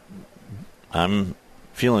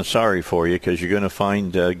feeling sorry for you because you're going to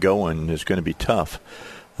find going is going to be tough.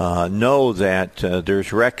 Know that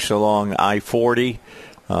there's wrecks along I-40.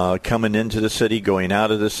 Coming into the city, going out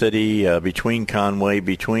of the city, between Conway,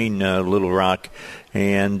 between Little Rock,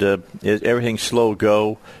 and everything's slow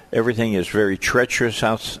go. Everything is very treacherous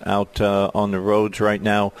out on the roads right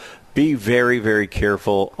now. Be very, very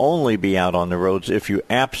careful. Only be out on the roads if you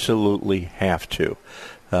absolutely have to.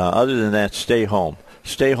 Other than that, stay home.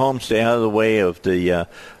 Stay home, stay out of the way of the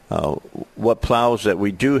what plows that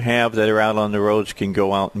we do have that are out on the roads can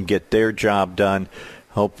go out and get their job done.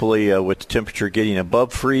 Hopefully, with the temperature getting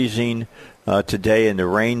above freezing today and the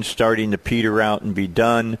rain starting to peter out and be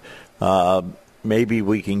done, maybe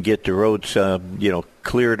we can get the roads,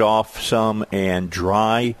 cleared off some and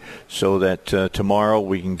dry so that tomorrow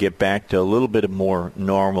we can get back to a little bit of more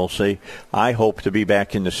normalcy. I hope to be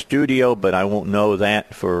back in the studio, but I won't know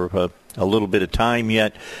that for a little bit of time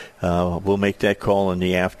yet. We'll make that call in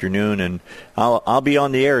the afternoon, and I'll be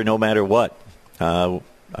on the air no matter what.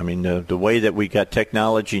 I mean, the way that we got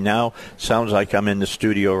technology now sounds like I'm in the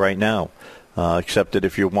studio right now, except that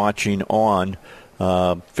if you're watching on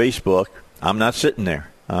Facebook, I'm not sitting there.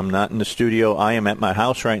 I'm not in the studio. I am at my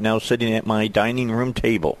house right now, sitting at my dining room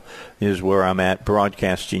table is where I'm at,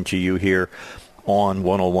 broadcasting to you here on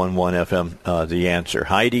 101.1 FM, The Answer.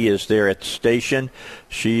 Heidi is there at the station.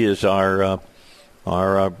 She is our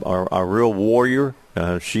real warrior.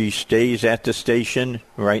 She stays at the station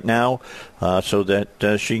right now so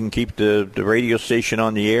that she can keep the radio station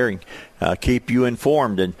on the air and keep you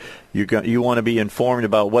informed. And you want to be informed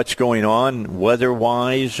about what's going on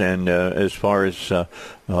weather-wise and as far as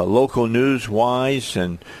local news-wise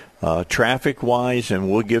and traffic-wise, and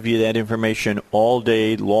we'll give you that information all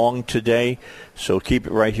day long today. So keep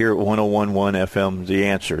it right here at 101.1 FM, The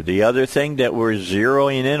Answer. The other thing that we're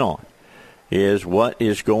zeroing in on is what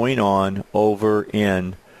is going on over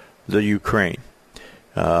in the Ukraine.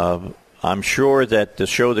 I'm sure that the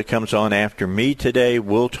show that comes on after me today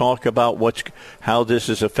will talk about how this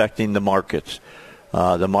is affecting the markets.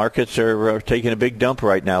 The markets are taking a big dump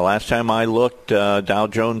right now. Last time I looked, Dow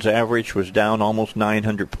Jones average was down almost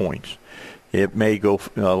 900 points. It may go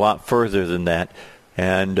a lot further than that.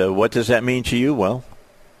 And what does that mean to you? Well,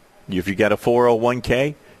 if you got a 401k,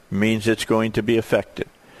 it means it's going to be affected.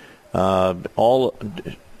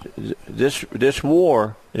 This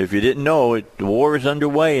war, if you didn't know it, the war is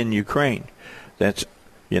underway in Ukraine. That's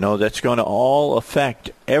going to all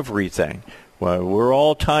affect everything. Well, we're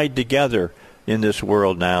all tied together in this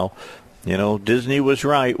world now. Disney was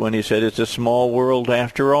right when he said it's a small world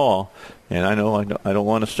after all. And I know I don't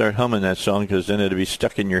want to start humming that song because then it'll be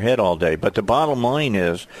stuck in your head all day. But the bottom line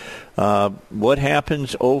is what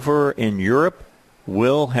happens over in Europe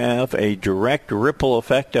will have a direct ripple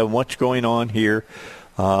effect on what's going on here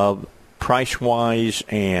price-wise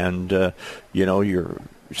and, your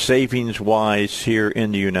savings-wise here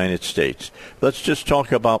in the United States. Let's just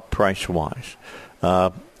talk about price-wise.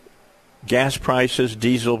 Gas prices,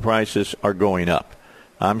 diesel prices are going up.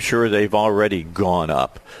 I'm sure they've already gone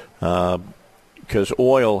up because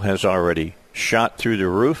oil has already shot through the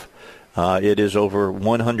roof. It is over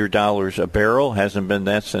 $100 a barrel. Hasn't been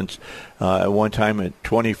that since at one time in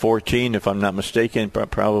 2014, if I'm not mistaken.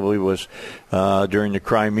 Probably was during the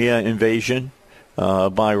Crimea invasion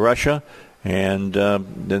by Russia, and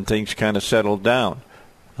then things kind of settled down.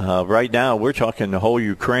 Right now, we're talking the whole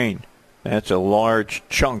Ukraine. That's a large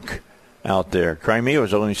chunk out there. Crimea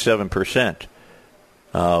was only 7%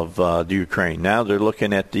 of the Ukraine. Now they're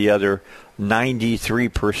looking at the other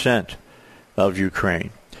 93% of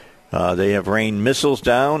Ukraine. They have rained missiles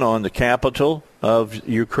down on the capital of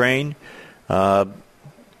Ukraine.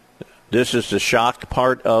 This is the shock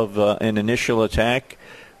part of an initial attack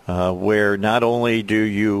where not only do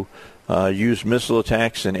you use missile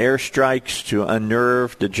attacks and airstrikes to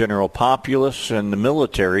unnerve the general populace and the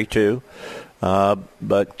military too,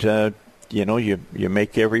 but you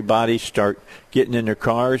make everybody start getting in their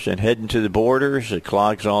cars and heading to the borders. It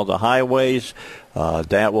clogs all the highways.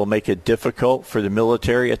 That will make it difficult for the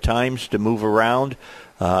military at times to move around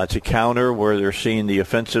to counter where they're seeing the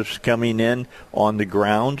offensives coming in on the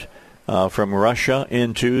ground from Russia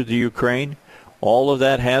into the Ukraine. All of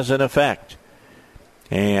that has an effect.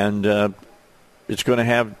 And it's going to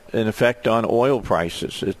have an effect on oil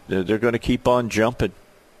prices. They're going to keep on jumping.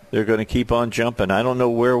 They're going to keep on jumping. I don't know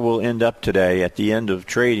where we'll end up today at the end of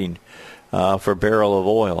trading for a barrel of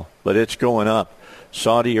oil, but it's going up.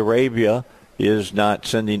 Saudi Arabia is not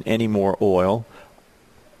sending any more oil.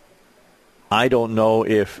 I don't know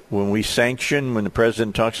if when the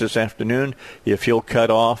president talks this afternoon, if he'll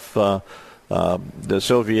cut off the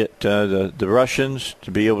Russians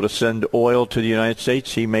to be able to send oil to the United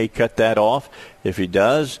States. He may cut that off. If he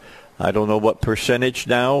does, I don't know what percentage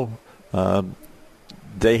now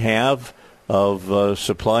they have of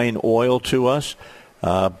supplying oil to us,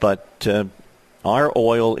 but our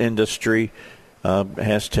oil industry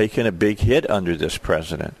has taken a big hit under this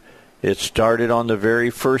president. It started on the very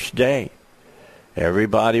first day.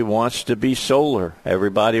 Everybody wants to be solar.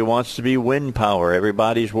 Everybody wants to be wind power.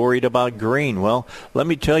 Everybody's worried about green. Well, let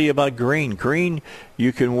me tell you about green. Green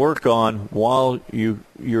you can work on while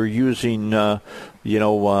you're using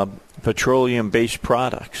petroleum-based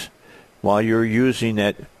products. While you're using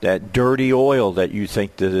that dirty oil that you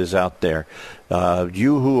think that is out there.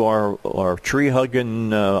 You who are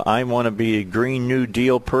tree-hugging, I want to be a Green New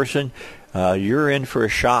Deal person, you're in for a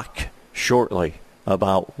shock shortly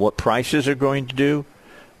about what prices are going to do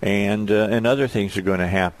and other things are going to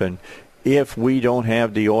happen if we don't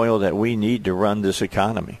have the oil that we need to run this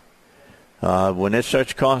economy. When it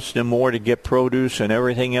starts costing more to get produce and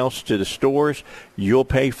everything else to the stores, you'll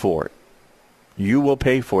pay for it. You will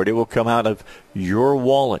pay for it. It will come out of your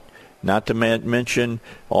wallet. Not to mention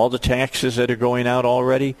all the taxes that are going out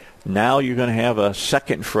already. Now you're going to have a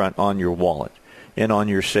second front on your wallet and on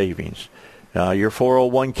your savings. Your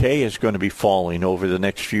 401k is going to be falling over the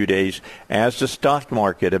next few days as the stock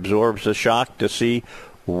market absorbs the shock to see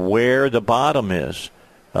where the bottom is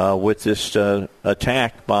with this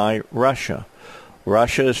attack by Russia.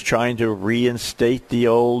 Russia is trying to reinstate the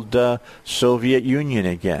old Soviet Union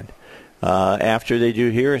again. After they do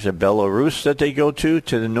here, is it Belarus that they go to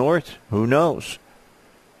the north? Who knows?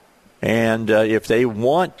 And if they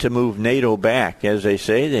want to move NATO back, as they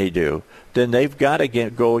say they do, then they've got to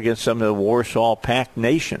go against some of the Warsaw Pact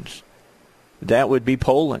nations. That would be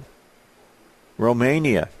Poland,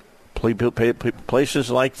 Romania, places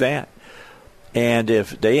like that. And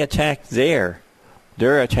if they attack there,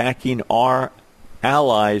 they're attacking our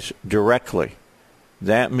allies directly.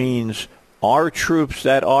 That means our troops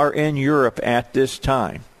that are in Europe at this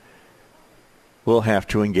time will have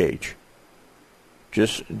to engage.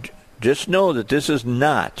 Just know that this is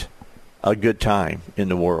not a good time in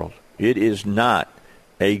the world. It is not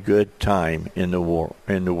a good time in the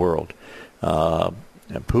world.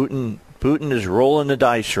 Putin is rolling the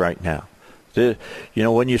dice right now.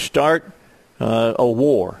 When you start a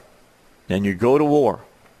war, and you go to war,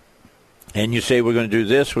 and you say we're going to do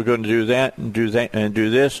this, we're going to do that, and do that, and do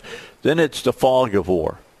this, then it's the fog of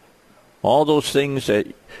war. All those things that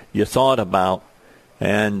you thought about,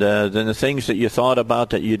 and then the things that you thought about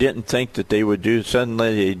that you didn't think that they would do,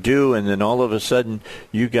 suddenly they do, and then all of a sudden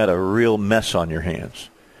you got a real mess on your hands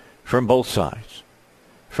from both sides,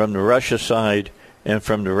 from the Russia side and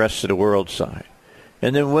from the rest of the world side.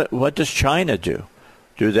 And then what does China do?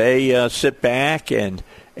 Do they sit back and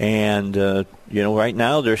right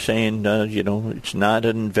now they're saying, it's not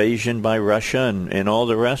an invasion by Russia and all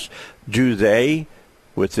the rest. Do they,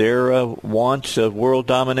 with their wants of world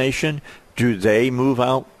domination, do they move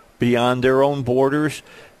out beyond their own borders?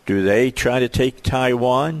 Do they try to take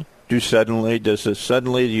Taiwan? Does suddenly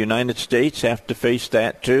the United States have to face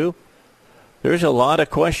that too? There's a lot of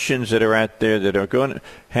questions that are out there that are going to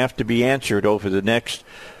have to be answered over the next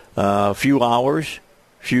few hours,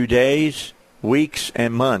 few days, weeks,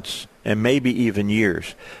 and months, and maybe even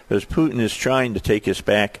years, as Putin is trying to take us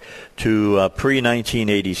back to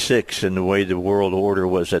pre-1986 and the way the world order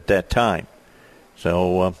was at that time.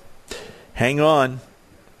 So hang on.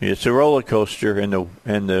 It's a roller coaster, and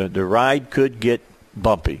the ride could get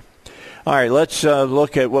bumpy. All right, let's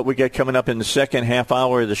look at what we got coming up in the second half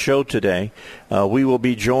hour of the show today. We will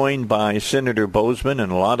be joined by Senator Boozman,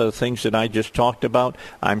 and a lot of the things that I just talked about,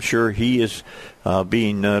 I'm sure he is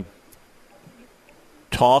being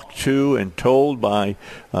talked to and told by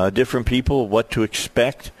different people what to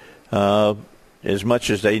expect, as much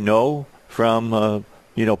as they know from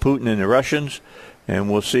Putin and the Russians,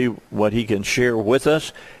 and we'll see what he can share with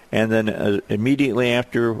us. And then immediately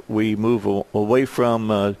after we move away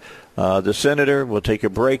from the senator, we'll take a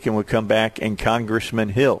break and we'll come back, and Congressman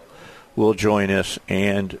Hill will join us,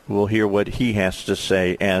 and we'll hear what he has to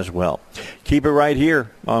say as well. Keep it right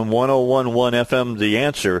here on 101.1 FM, The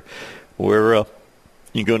Answer. We're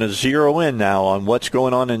you're going to zero in now on what's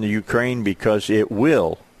going on in the Ukraine, because it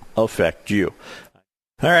will affect you.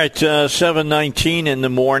 All right, 7:19 in the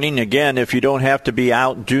morning. Again, if you don't have to be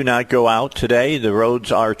out, do not go out today. The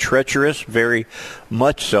roads are treacherous, very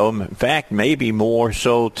much so. In fact, maybe more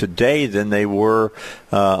so today than they were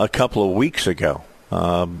a couple of weeks ago.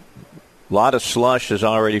 A lot of slush is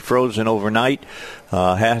already frozen overnight.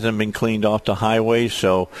 Hasn't been cleaned off the highway,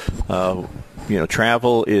 so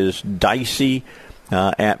travel is dicey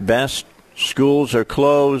at best. Schools are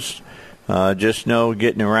closed. Just know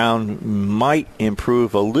getting around might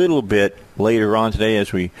improve a little bit later on today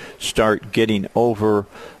as we start getting over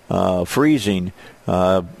freezing.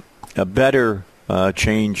 A better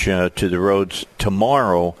change to the roads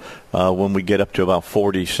tomorrow when we get up to about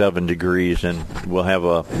 47 degrees, and we'll have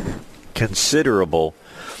a considerable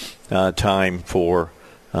time for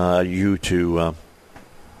you to,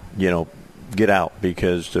 get out,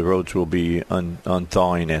 because the roads will be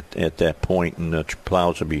unthawing at that point, and the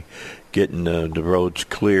plows will be getting the roads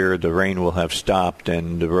clear. The rain will have stopped,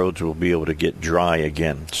 and the roads will be able to get dry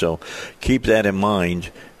again. So keep that in mind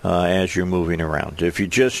as you're moving around. If you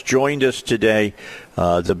just joined us today,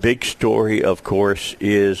 the big story, of course,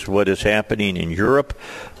 is what is happening in Europe,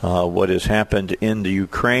 what has happened in the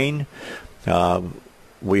Ukraine.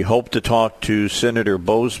 We hope to talk to Senator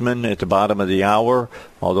Boozman at the bottom of the hour,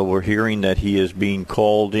 although we're hearing that he is being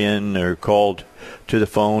called in or called to the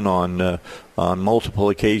phone on on multiple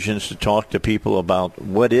occasions to talk to people about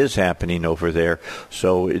what is happening over there.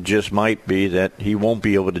 So it just might be that he won't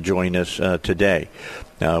be able to join us today.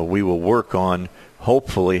 We will work on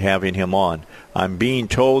hopefully having him on. I'm being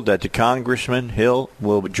told that the Congressman Hill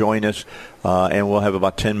will join us, and we'll have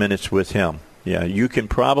about 10 minutes with him. Yeah, you can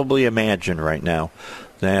probably imagine right now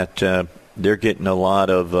that they're getting a lot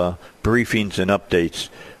of briefings and updates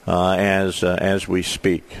as we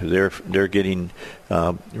speak. They're getting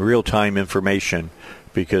real-time information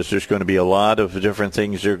because there's going to be a lot of different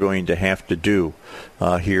things they're going to have to do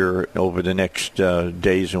here over the next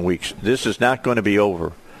days and weeks. This is not going to be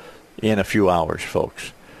over in a few hours,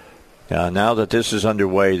 folks. Now that this is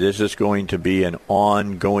underway, this is going to be an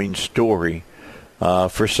ongoing story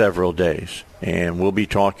for several days. And we'll be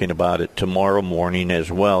talking about it tomorrow morning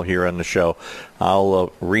as well here on the show.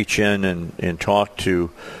 I'll reach in and talk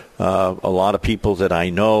to a lot of people that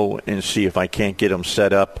I know and see if I can't get them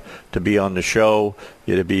set up to be on the show.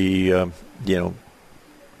 It'll be,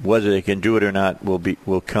 whether they can do it or not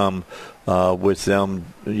will come with them,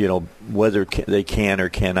 whether they can or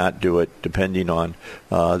cannot do it, depending on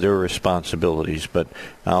their responsibilities. But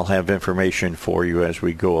I'll have information for you as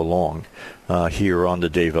we go along here on the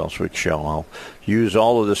Dave Elswick Show. I'll use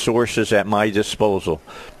all of the sources at my disposal.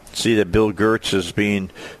 See that Bill Gertz is being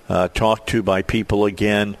talked to by people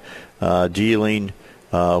again, dealing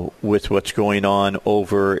with what's going on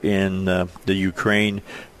over in the Ukraine.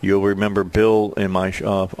 You'll remember Bill in my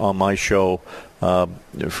on my show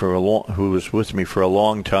who was with me for a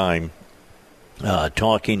long time,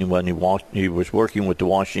 talking when he was working with the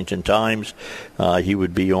Washington Times. He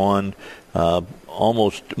would be on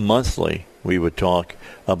almost monthly. We would talk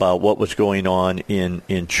about what was going on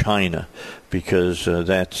in China, because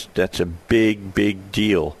that's a big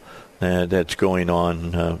deal that's going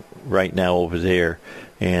on right now over there.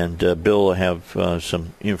 And Bill will have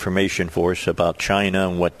some information for us about China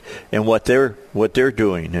and what they're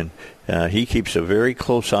doing, and he keeps a very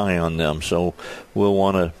close eye on them. So we'll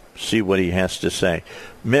want to see what he has to say.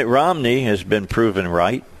 Mitt Romney has been proven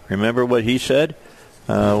right. Remember what he said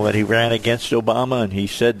when he ran against Obama, and he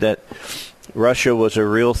said that Russia was a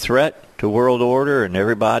real threat to world order, and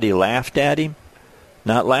everybody laughed at him.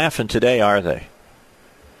 Not laughing today, are they?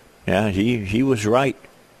 Yeah, he was right.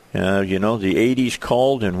 The 80s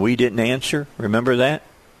called and we didn't answer. Remember that?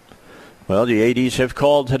 Well, the 80s have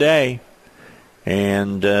called today,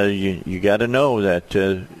 and you got to know that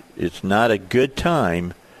it's not a good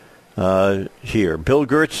time here. Bill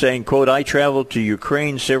Gertz saying, quote, "I traveled to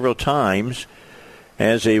Ukraine several times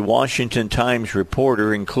as a Washington Times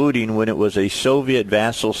reporter, including when it was a Soviet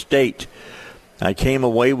vassal state. I came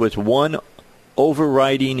away with one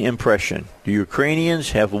overriding impression. The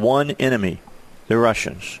Ukrainians have one enemy, the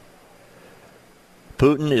Russians.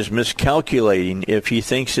 Putin is miscalculating if he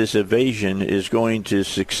thinks his invasion is going to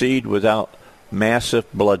succeed without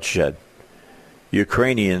massive bloodshed.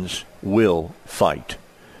 Ukrainians will fight."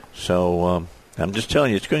 So I'm just telling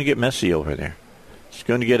you, it's going to get messy over there. It's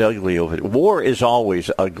going to get ugly over there. War is always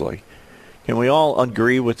ugly. Can we all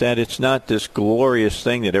agree with that? It's not this glorious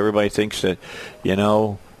thing that everybody thinks that,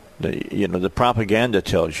 the propaganda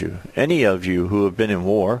tells you. Any of you who have been in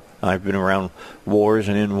war, I've been around wars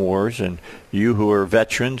and in wars, and you who are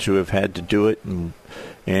veterans who have had to do it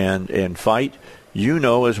and fight, you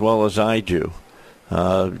know as well as I do.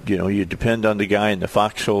 You depend on the guy in the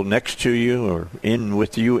foxhole next to you or in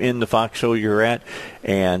with you in the foxhole you're at,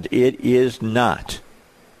 and it is not,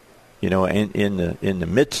 in the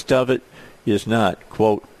midst of it is not,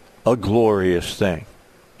 quote, a glorious thing.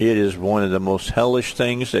 It is one of the most hellish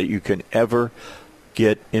things that you can ever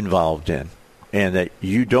get involved in, and that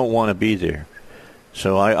you don't want to be there.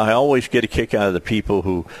 So I always get a kick out of the people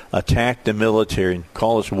who attack the military and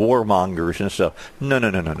call us warmongers and stuff.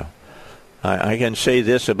 No. I can say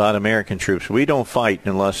this about American troops. We don't fight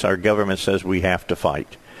unless our government says we have to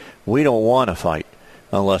fight. We don't want to fight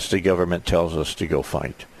unless the government tells us to go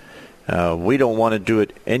fight. We don't want to do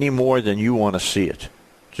it any more than you want to see it.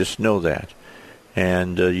 Just know that.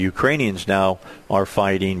 And Ukrainians now are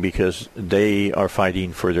fighting because they are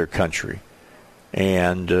fighting for their country.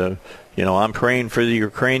 And, I'm praying for the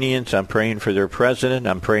Ukrainians. I'm praying for their president.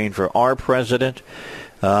 I'm praying for our president.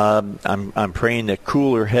 I'm praying that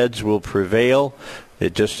cooler heads will prevail.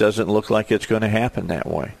 It just doesn't look like it's going to happen that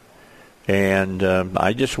way. And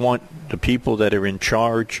I just want the people that are in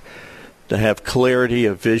charge to have clarity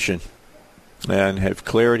of vision and have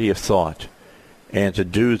clarity of thought and to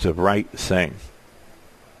do the right thing.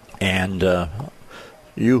 And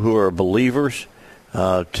you who are believers,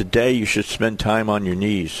 today you should spend time on your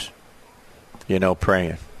knees,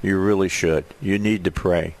 praying. You really should. You need to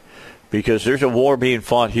pray. because there's a war being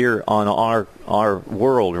fought here on our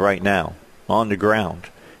world right now, on the ground,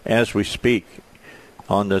 as we speak,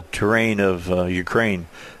 on the terrain of Ukraine.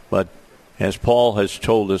 But as Paul has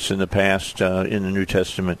told us in the past in the New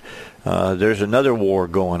Testament, there's another war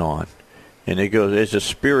going on, and it's a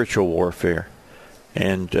spiritual warfare.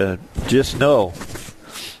 And just know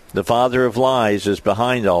the father of lies is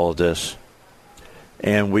behind all of this,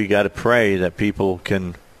 and we got to pray that people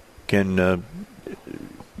can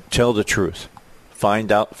tell the truth, find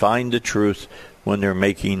the truth when they're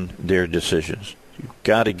making their decisions. You've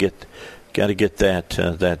got to get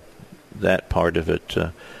that part of it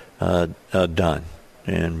done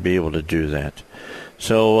and be able to do that.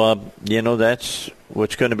 So that's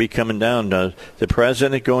what's going to be coming down. The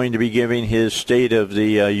president going to be giving his State of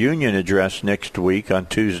the Union address next week on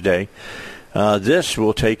Tuesday. This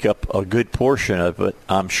will take up a good portion of it,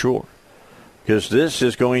 I'm sure, because this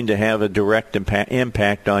is going to have a direct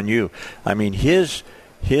impact on you. I mean, his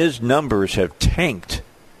numbers have tanked.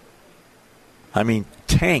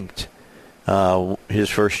 His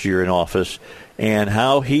first year in office, and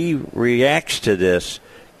how he reacts to this,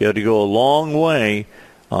 to go a long way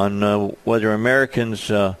on whether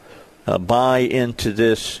Americans buy into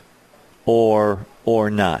this or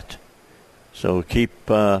not. So keep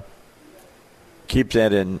that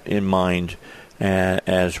in mind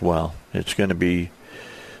as well. It's going to be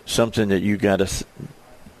something that you got to.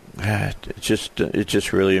 It's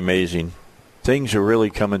just really amazing. Things are really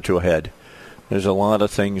coming to a head. There's a lot of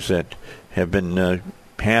things that have been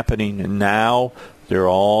happening, and now they're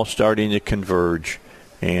all starting to converge.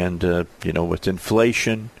 And, with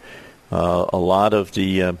inflation, a lot of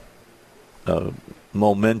the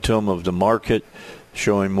momentum of the market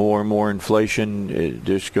showing more and more inflation,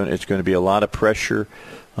 it's going to be a lot of pressure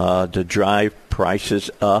to drive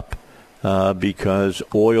prices up because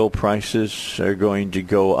oil prices are going to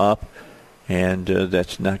go up, and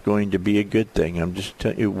that's not going to be a good thing. I'm just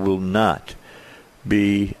telling you, it will not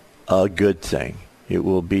be a good thing. It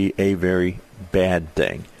will be a very bad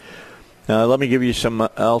thing. Now, let me give you some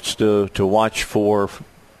else to watch for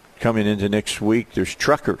coming into next week. There's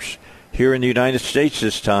truckers here in the United States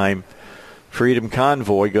this time. Freedom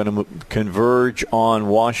Convoy going to converge on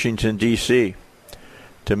Washington, D.C.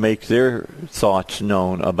 to make their thoughts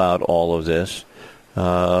known about all of this,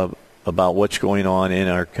 about what's going on in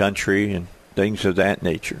our country and things of that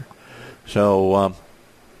nature. So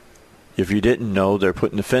if you didn't know, they're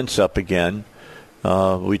putting the fence up again.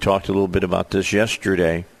 We talked a little bit about this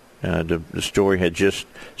yesterday. The story had just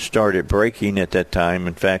started breaking at that time.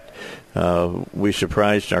 In fact, we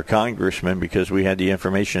surprised our congressman because we had the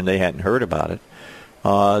information they hadn't heard about it.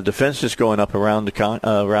 The fence is going up around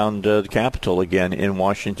the Capitol again in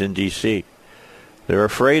Washington, D.C. They're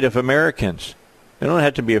afraid of Americans. You don't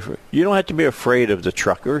have to be afraid of the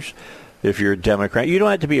truckers. If you're a Democrat, you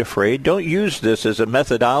don't have to be afraid. Don't use this as a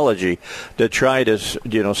methodology to try to,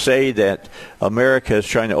 say that America is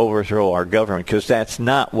trying to overthrow our government, because that's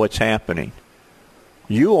not what's happening.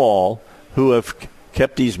 You all who have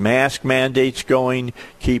kept these mask mandates going,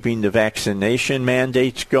 keeping the vaccination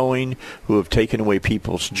mandates going, who have taken away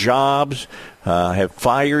people's jobs, have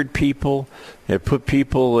fired people, have put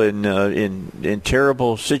people in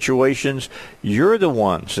terrible situations. You're the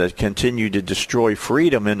ones that continue to destroy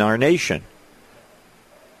freedom in our nation.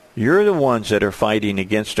 You're the ones that are fighting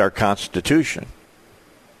against our Constitution.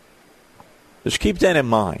 Just keep that in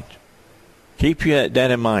mind. Keep that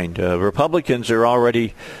in mind. Republicans are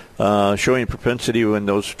already showing propensity when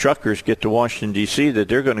those truckers get to Washington, D.C., that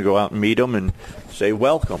they're going to go out and meet them and say,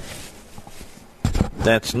 welcome.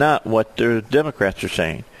 That's not what the Democrats are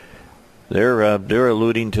saying. They're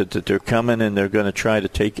alluding to that they're coming and they're going to try to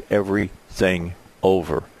take everything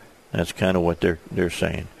over. That's kind of what they're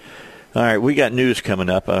saying. All right, we got news coming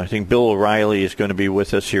up. I think Bill O'Reilly is going to be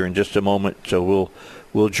with us here in just a moment, so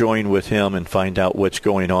we'll join with him and find out what's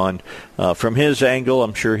going on. From his angle,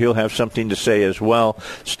 I'm sure he'll have something to say as well.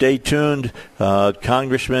 Stay tuned,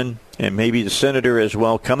 Congressman, and maybe the Senator as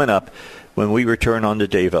well, coming up when we return on the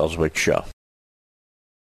Dave Elswick Show.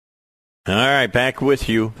 All right, back with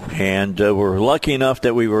you, and we're lucky enough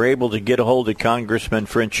that we were able to get a hold of Congressman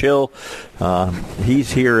French Hill.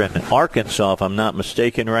 He's here in Arkansas, if I'm not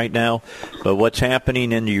mistaken, right now. But what's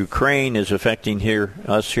happening in Ukraine is affecting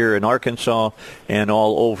us here in Arkansas and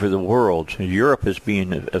all over the world. Europe is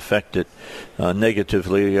being affected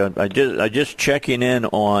negatively. I just checking in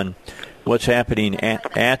on what's happening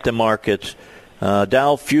at the markets.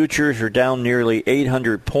 Dow futures are down nearly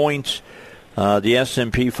 800 points. The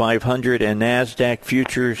S&P 500 and NASDAQ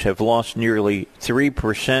futures have lost nearly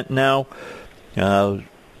 3% now.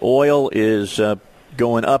 Oil is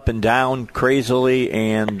going up and down crazily,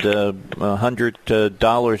 and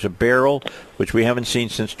 $100 a barrel, which we haven't seen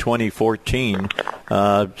since 2014,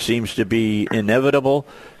 seems to be inevitable.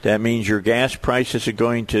 That means your gas prices are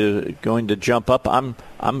going to jump up. I'm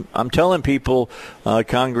telling people,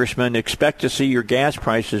 Congressman, expect to see your gas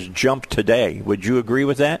prices jump today. Would you agree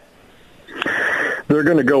with that? They're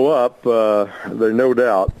going to go up, there's no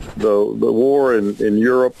doubt. The war in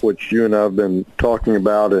Europe, which you and I have been talking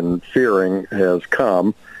about and fearing, has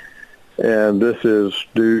come. And this is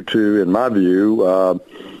due to, in my view,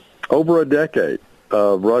 over a decade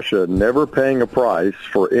of Russia never paying a price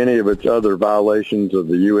for any of its other violations of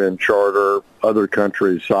the UN Charter, other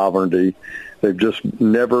countries' sovereignty. They've just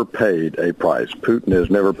never paid a price. Putin has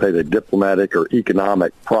never paid a diplomatic or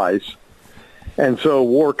economic price. And so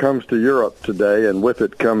war comes to Europe today, and with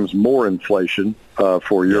it comes more inflation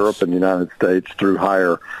for Europe and the United States through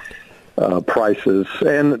higher prices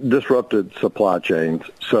and disrupted supply chains.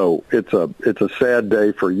 So it's a sad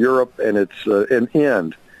day for Europe, and it's an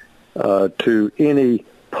end to any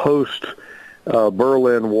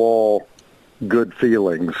post-Berlin Wall good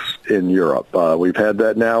feelings in Europe. We've had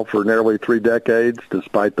that now for nearly 3 decades,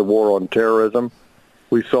 despite the war on terrorism.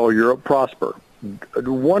 We saw Europe prosper,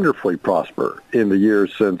 wonderfully prosper in the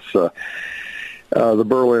years since the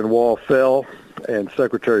Berlin Wall fell, and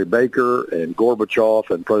Secretary Baker and Gorbachev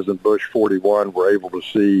and President Bush 41 were able to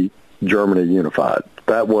see Germany unified.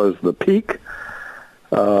 That was the peak,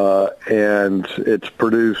 and it's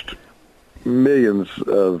produced millions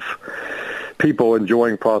of people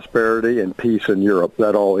enjoying prosperity and peace in Europe.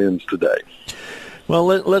 That all ends today. Well,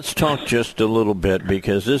 let's talk just a little bit,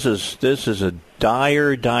 because this is a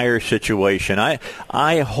dire situation.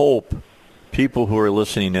 I hope people who are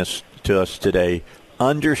listening to us today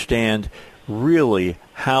understand really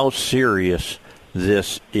how serious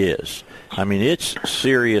this is. I mean, it's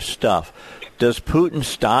serious stuff. Does Putin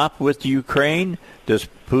stop with Ukraine? Does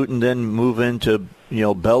Putin then move into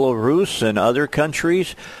Belarus and other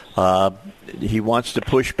countries? He wants to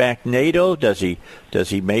push back NATO. Does he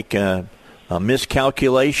make a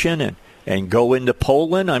miscalculation and go into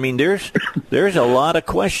Poland? I mean, there's a lot of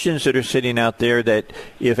questions that are sitting out there that,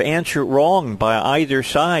 if answered wrong by either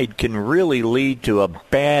side, can really lead to a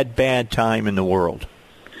bad time in the world.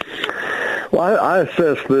 Well, I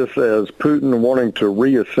assess this as Putin wanting to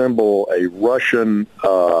reassemble a Russian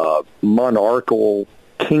monarchical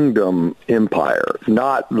kingdom empire,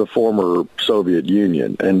 not the former Soviet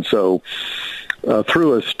Union. And so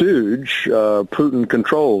through a stooge, Putin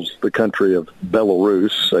controls the country of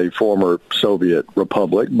Belarus, a former Soviet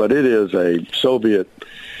republic, but it is a Soviet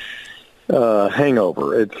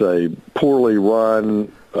hangover. It's a poorly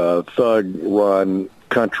run, thug-run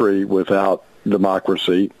country without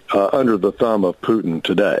democracy under the thumb of Putin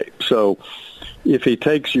today. So if he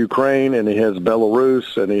takes Ukraine and he has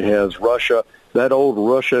Belarus and he has Russia, that old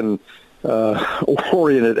Russian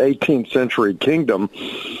oriented 18th century kingdom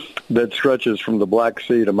that stretches from the Black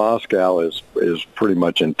Sea to Moscow is pretty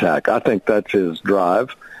much intact. I think that's his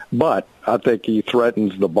drive, but I think he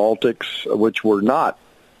threatens the Baltics, which were not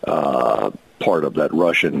part of that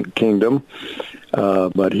Russian kingdom,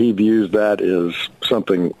 but he views that as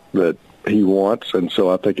something that he wants, and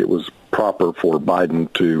so I think it was proper for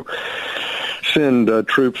Biden to send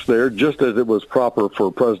troops there, just as it was proper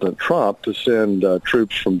for President Trump to send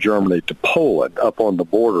troops from Germany to Poland up on the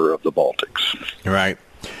border of the Baltics. Right.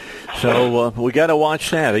 So we got to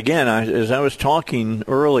watch that. Again, as I was talking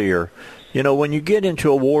earlier, when you get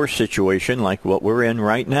into a war situation like what we're in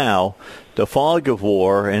right now, the fog of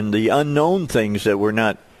war and the unknown things that we're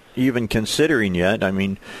not even considering yet. I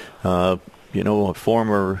mean, a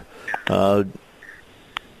former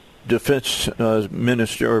defense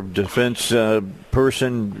minister or defense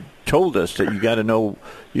person told us that you got to know,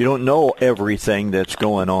 you don't know everything that's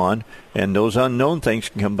going on, and those unknown things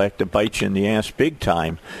can come back to bite you in the ass big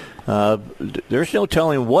time. There's no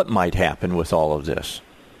telling what might happen with all of this.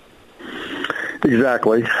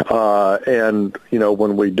 Exactly. And,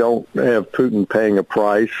 when we don't have Putin paying a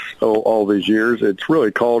price all these years, it's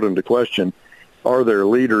really called into question, are there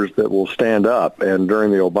leaders that will stand up? And during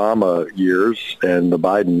the Obama years and the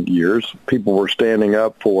Biden years, people were standing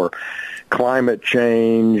up for climate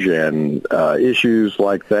change and issues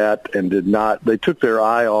like that, and they took their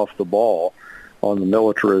eye off the ball on the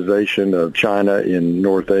militarization of China in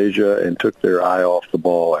North Asia and took their eye off the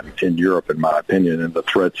ball in Europe, in my opinion, and the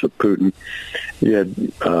threats of Putin. You had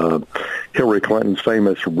Hillary Clinton's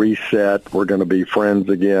famous reset, we're going to be friends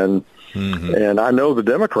again. Mm-hmm. And I know the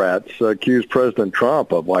Democrats accuse President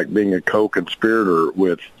Trump of being a co-conspirator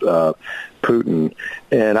with Putin.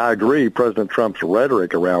 And I agree, President Trump's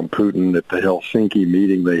rhetoric around Putin at the Helsinki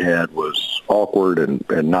meeting they had was awkward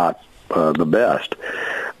and not the best.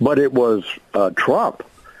 But it was Trump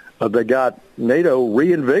that got NATO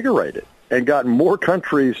reinvigorated and got more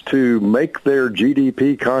countries to make their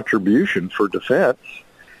GDP contribution for defense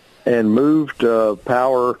and moved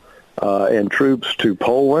power and troops to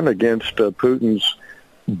Poland against Putin's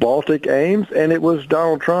Baltic aims. And it was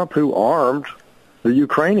Donald Trump who armed the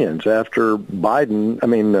Ukrainians after Biden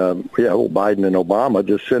and Obama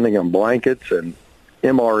just sending them blankets and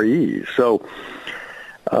MREs. So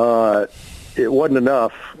it wasn't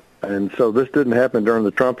enough. And so this didn't happen during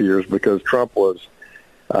the Trump years because Trump was,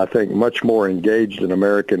 I think, much more engaged in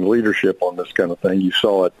American leadership on this kind of thing. You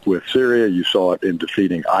saw it with Syria. You saw it in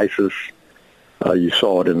defeating ISIS. You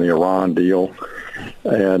saw it in the Iran deal.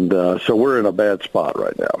 And so we're in a bad spot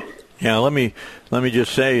right now. Yeah, let me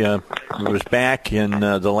just say, it was back in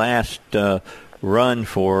the last run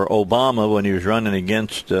for Obama when he was running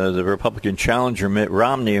against the Republican challenger Mitt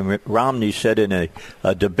Romney. And Mitt Romney said in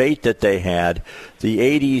a debate that they had, the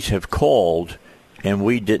 80s have called and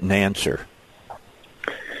we didn't answer.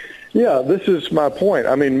 Yeah, this is my point.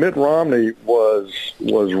 I mean, Mitt Romney was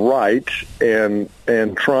right, and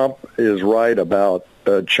Trump is right about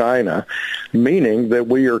China, meaning that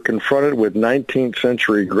we are confronted with 19th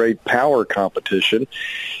century great power competition,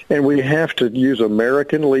 and we have to use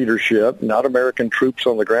American leadership, not American troops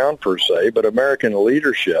on the ground per se, but American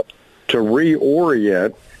leadership to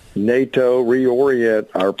reorient NATO, reorient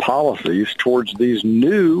our policies towards these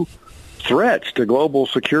new threats to global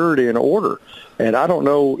security and order. And I don't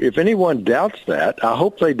know if anyone doubts that. I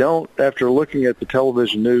hope they don't after looking at the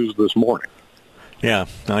television news this morning. Yeah,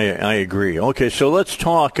 I agree. Okay, so let's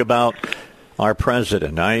talk about our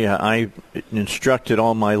president. I instructed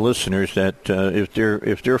all my listeners that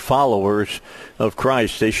if they're followers of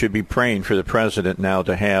Christ, they should be praying for the president now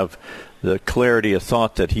to have the clarity of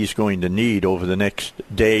thought that he's going to need over the next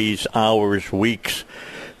days, hours, weeks.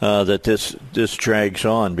 That this drags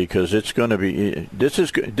on, because it's going to be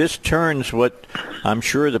this turns what I'm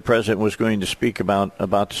sure the president was going to speak about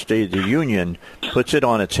the State of the Union, puts it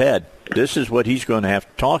on its head. This is what he's going to have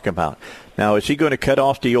to talk about. Now, is he going to cut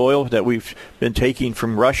off the oil that we've been taking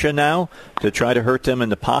from Russia now to try to hurt them in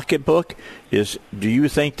the pocketbook? Do you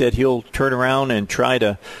think that he'll turn around and try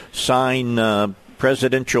to sign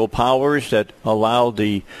presidential powers that allow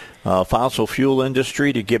the fossil fuel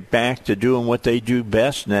industry to get back to doing what they do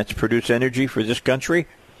best, and that's produce energy for this country?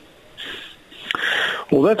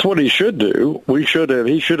 Well, that's what he should do. He should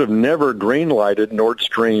have never green-lighted Nord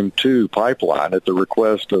Stream 2 pipeline at the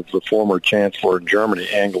request of the former Chancellor in Germany,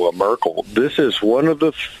 Angela Merkel. This is one of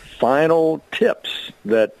the final tips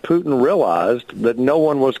that Putin realized that no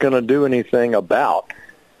one was going to do anything about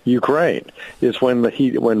Ukraine, is when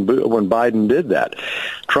Biden did that.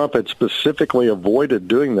 Trump had specifically avoided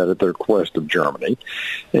doing that at the request of Germany,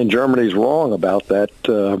 and Germany's wrong about that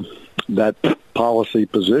policy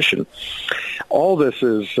position. All this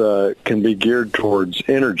can be geared towards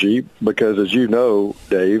energy because, as you know,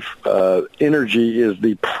 Dave, energy is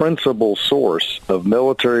the principal source of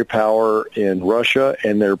military power in Russia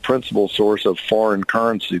and their principal source of foreign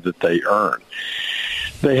currency that they earn.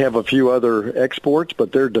 They have a few other exports,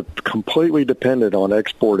 but they're completely dependent on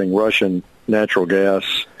exporting Russian natural gas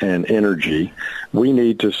and energy. We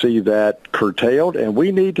need to see that curtailed, and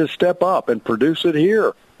we need to step up and produce it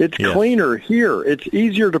here. It's cleaner here. It's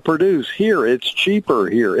easier to produce here. It's cheaper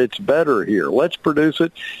here. It's better here. Let's produce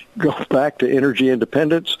it. Go back to energy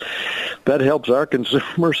independence. That helps our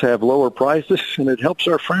consumers have lower prices, and it helps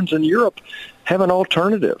our friends in Europe have an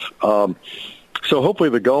alternative. So hopefully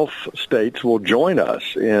the Gulf states will join us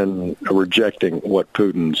in rejecting what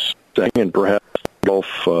Putin's saying, and perhaps Gulf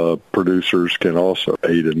producers can also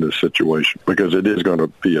aid in this situation because it is going to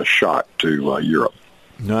be a shock to Europe.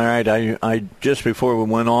 All right. I just before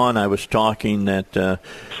we went on, I was talking that the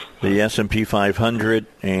S&P 500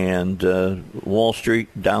 and Wall Street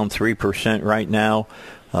down 3% right now.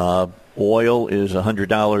 Oil is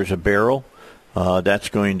 $100 a barrel. That's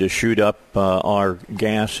going to shoot up our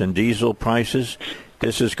gas and diesel prices.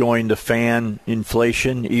 This is going to fan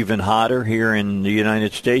inflation even hotter here in the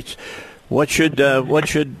United States. What should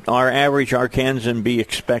our average Arkansan be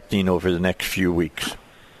expecting over the next few weeks?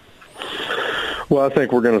 Well, I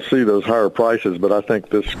think we're going to see those higher prices, but I think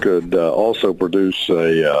this could also produce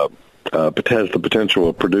has the potential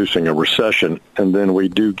of producing a recession, and then we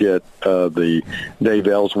do get the Dave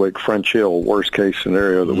Elswick French Hill worst case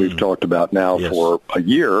scenario that we've talked about now for a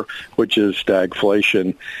year, which is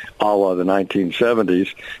stagflation a la the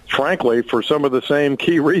 1970s, frankly, for some of the same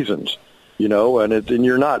key reasons. You know, and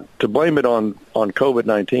you're not to blame it on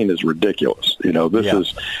COVID-19 is ridiculous. You know, this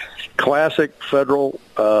is classic federal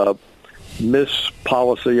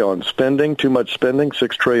policy on spending, too much spending,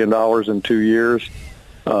 $6 trillion in 2 years,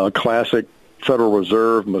 classic Federal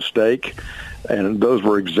Reserve mistake. And those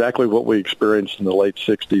were exactly what we experienced in the late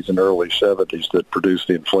 60s and early 70s that produced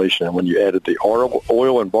the inflation. And when you added the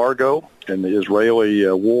oil embargo and the Israeli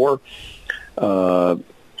war,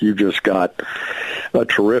 you just got a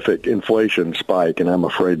terrific inflation spike. And I'm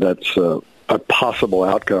afraid that's a possible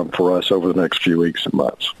outcome for us over the next few weeks and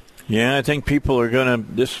months. Yeah, I think people are going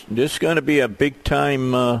to, this going to be a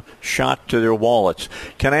big-time shot to their wallets.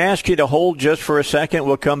 Can I ask you to hold just for a second?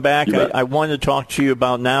 We'll come back. I wanted to talk to you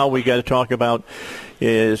about now. We got to talk about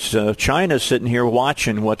is China sitting here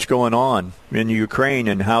watching what's going on in Ukraine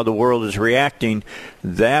and how the world is reacting.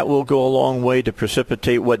 That will go a long way to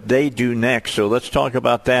precipitate what they do next. So let's talk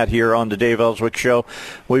about that here on the Dave Elswick Show.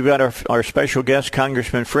 We've got our special guest,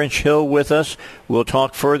 Congressman French Hill, with us. We'll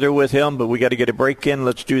talk further with him, but we got to get a break in.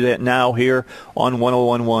 Let's do that now here on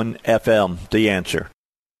 101.1 FM, The Answer.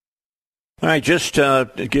 All right, just to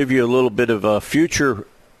give you a little bit of a future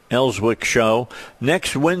Elswick Show.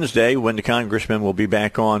 Next Wednesday, when the congressman will be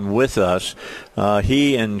back on with us,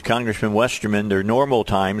 he and Congressman Westerman, their normal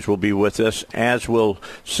times, will be with us, as will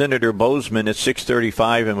Senator Bozeman at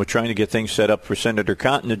 6:35, and we're trying to get things set up for Senator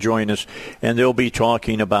Cotton to join us, and they'll be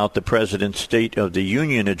talking about the President's State of the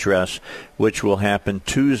Union address, which will happen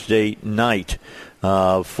Tuesday night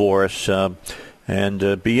for us,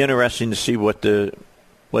 and be interesting to see what the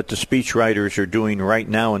speechwriters are doing right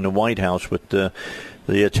now in the White House with the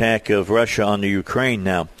attack of Russia on the Ukraine.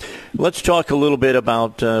 Now, let's talk a little bit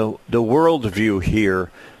about the worldview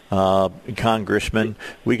here, Congressman.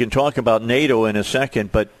 We can talk about NATO in a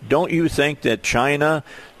second, but don't you think that China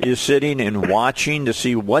is sitting and watching to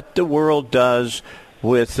see what the world does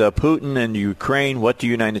with Putin and Ukraine, what the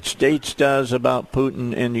United States does about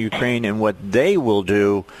Putin and Ukraine, and what they will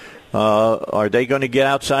do? Are they going to get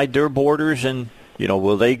outside their borders and,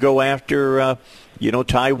 will they go after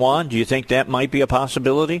Taiwan? Do you think that might be a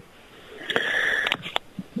possibility?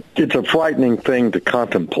 It's a frightening thing to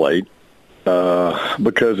contemplate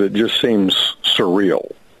because it just seems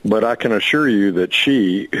surreal. But I can assure you that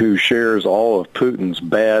Xi, who shares all of Putin's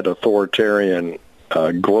bad authoritarian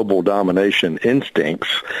global domination instincts,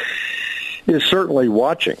 is certainly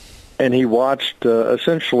watching. And he watched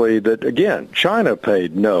essentially that, again, China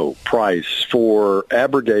paid no price for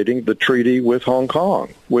abrogating the treaty with Hong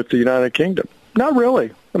Kong, with the United Kingdom. Not really.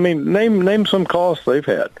 I mean, name some costs they've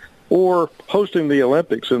had. Or hosting the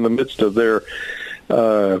Olympics in the midst of their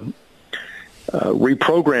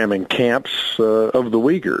reprogramming camps of the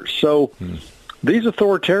Uyghurs. So these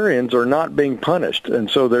authoritarians are not being punished, and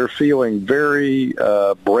so they're feeling very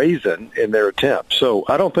brazen in their attempts. So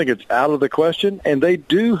I don't think it's out of the question, and they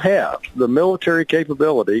do have the military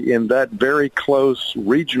capability in that very close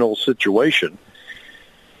regional situation,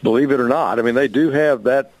 believe it or not. I mean, they do have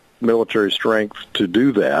that military strength to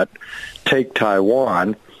do that, take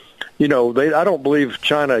Taiwan. I don't believe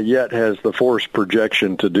China yet has the force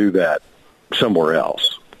projection to do that somewhere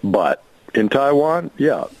else. But in Taiwan,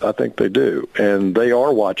 yeah, I think they do. And they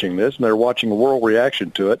are watching this, and they're watching the world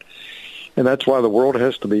reaction to it. And that's why the world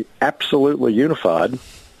has to be absolutely unified.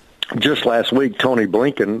 Just last week, Tony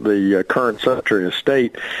Blinken, the current Secretary of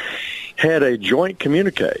State, had a joint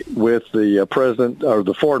communique with the president or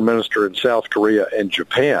the foreign minister in South Korea and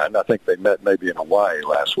Japan. I think they met maybe in Hawaii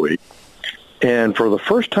last week. And for the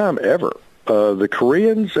first time ever, the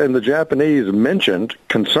Koreans and the Japanese mentioned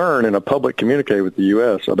concern in a public communique with the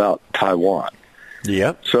U.S. about Taiwan.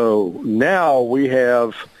 Yep. So now we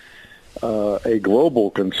have a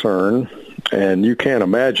global concern, and you can't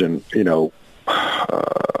imagine, the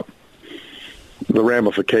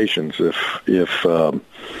ramifications if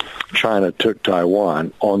China took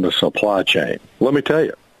Taiwan on the supply chain. Let me tell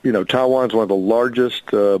you, Taiwan's one of the largest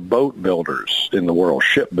boat builders in the world,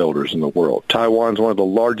 ship builders in the world. Taiwan's one of the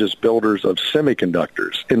largest builders of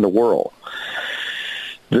semiconductors in the world.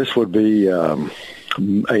 This would be a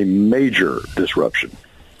major disruption.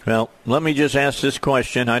 Well, let me just ask this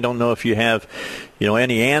question. I don't know if you have,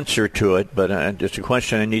 any answer to it, but it's a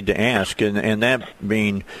question I need to ask, and that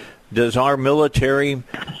being, does our military,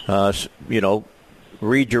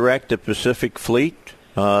 redirect the Pacific Fleet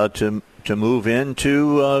to move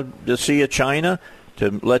into the Sea of China,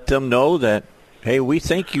 to let them know that, hey, we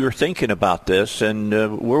think you're thinking about this, and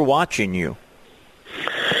we're watching you?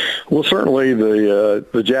 Well, certainly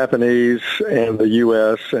the Japanese and the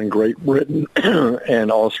U.S. and Great Britain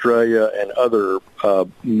and Australia and other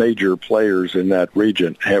major players in that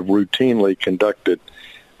region have routinely conducted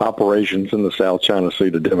operations in the South China Sea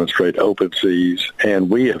to demonstrate open seas, and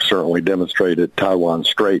we have certainly demonstrated Taiwan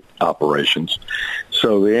Strait operations.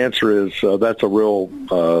 So the answer is that's a real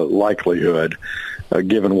likelihood,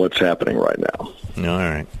 given what's happening right now. All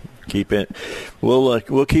right. Keep it.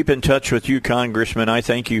 We'll keep in touch with you, Congressman. I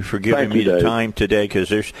thank you for giving me the time today, because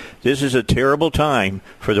this is a terrible time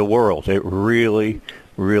for the world. It really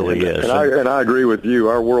is. And I agree with you.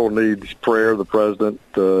 Our world needs prayer. The president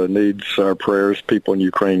needs our prayers. People in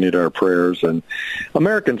Ukraine need our prayers. And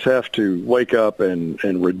Americans have to wake up and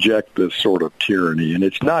reject this sort of tyranny. And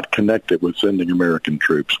it's not connected with sending American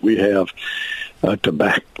troops. We have to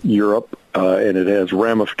back Europe, and it has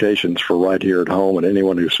ramifications for right here at home. And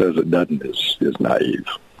anyone who says it doesn't is naive.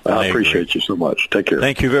 I appreciate you so much. Take care.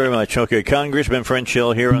 Thank you very much. Okay, Congressman French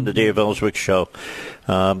Hill here on the Dave Elswick Show.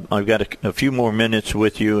 I've got a few more minutes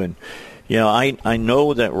with you, and I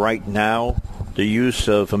know that right now the use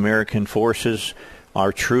of American forces,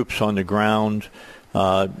 our troops on the ground,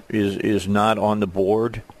 is not on the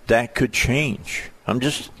board. That could change.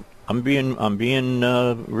 I'm being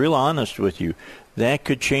real honest with you. That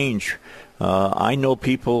could change. I know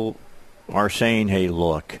people are saying, "Hey,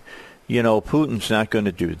 look, Putin's not going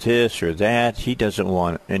to do this or that. He doesn't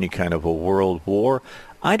want any kind of a world war."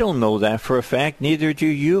 I don't know that for a fact. Neither do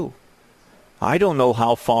you. I don't know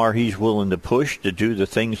how far he's willing to push to do the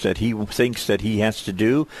things that he thinks that he has to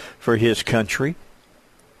do for his country.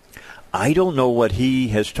 I don't know what he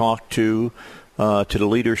has talked to the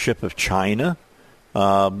leadership of China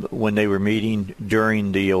when they were meeting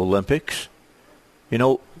during the Olympics.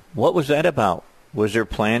 What was that about? Was there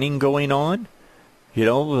planning going on?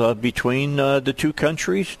 Between the two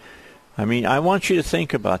countries? I mean, I want you to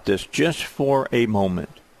think about this just for a moment.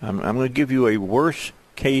 I'm going to give you a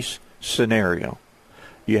worst-case scenario.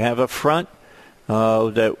 You have a front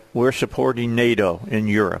that we're supporting NATO in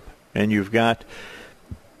Europe, and you've got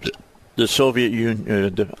the Soviet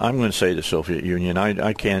Union. I'm going to say the Soviet Union.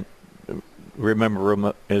 I can't remember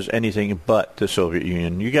them as anything but the Soviet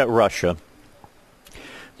Union. You got Russia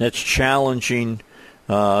that's challenging,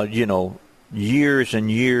 years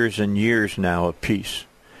and years and years now of peace,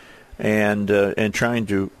 and trying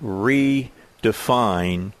to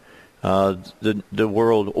redefine the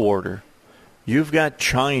world order. You've got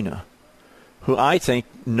China, who I think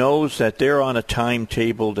knows that they're on a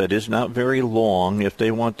timetable that is not very long if they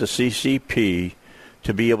want the CCP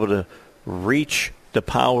to be able to reach the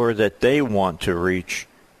power that they want to reach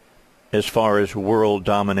as far as world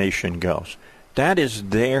domination goes. That's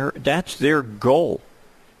their goal.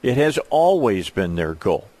 It has always been their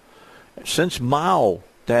goal. Since Mao,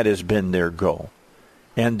 that has been their goal.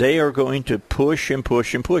 And they are going to push and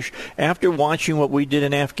push and push. After watching what we did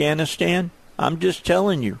in Afghanistan, I'm just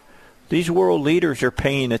telling you, these world leaders are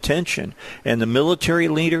paying attention. And the military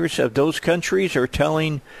leaders of those countries are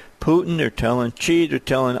telling Putin, they're telling Xi, they're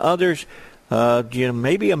telling others,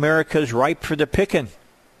 maybe America's ripe for the picking.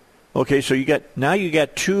 Okay, so you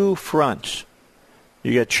got two fronts.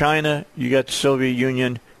 You got China, you got the Soviet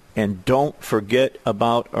Union, and don't forget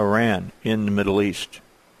about Iran in the Middle East.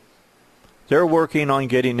 They're working on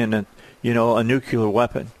getting in a nuclear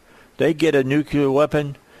weapon. They get a nuclear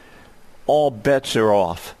weapon, all bets are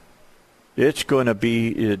off. It's going to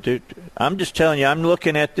be, I'm just telling you, I'm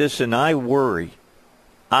looking at this and I worry.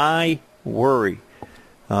 And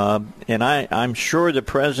I'm sure the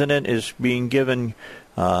president is being given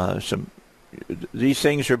these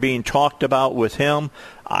things are being talked about with him.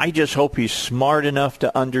 I just hope he's smart enough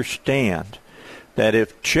to understand that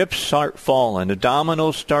if chips start falling, the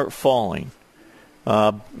dominoes start falling,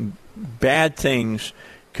 bad things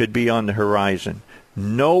could be on the horizon.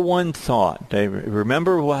 No one thought.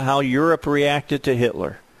 Remember how Europe reacted to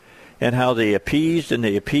Hitler and how they appeased and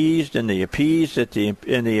they appeased and they appeased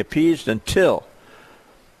and they appeased until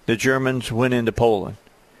the Germans went into Poland.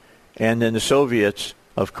 And then the Soviets,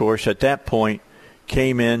 of course, at that point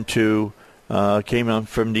came on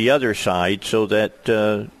from the other side so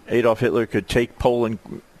that Adolf Hitler could take Poland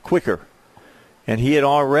quicker. And he had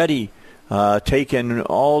already taken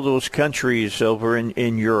all those countries over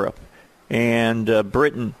in Europe. And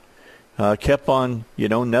Britain kept on,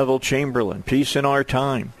 Neville Chamberlain, peace in our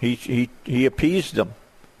time. He appeased them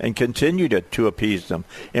and continued to appease them.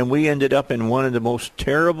 And we ended up in one of the most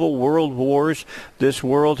terrible world wars this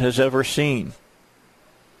world has ever seen.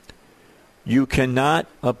 You cannot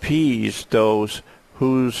appease those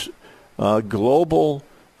whose global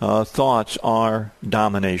thoughts are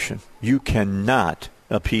domination. You cannot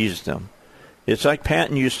appease them. It's like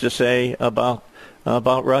Patton used to say about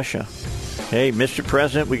Russia. Hey, Mr.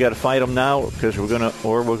 President, we got to fight them now because we're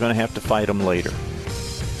gonna have to fight them later.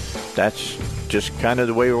 That's just kind of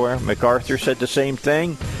the way we are. MacArthur said the same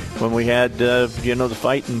thing. when we had, the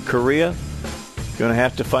fight in Korea. Going to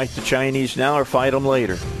have to fight the Chinese now or fight them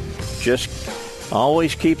later. Just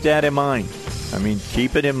always keep that in mind.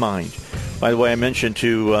 Keep it in mind. By the way, I mentioned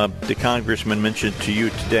to the congressman, mentioned to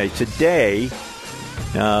you today. Today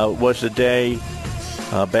was the day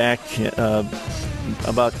back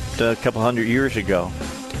about a couple hundred years ago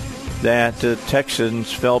that the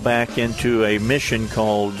Texans fell back into a mission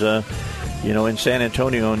called, in San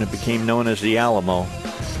Antonio, and it became known as the Alamo.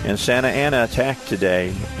 And Santa Ana attacked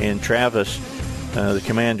today, and Travis, the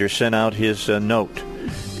commander, sent out his note,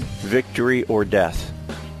 victory or death.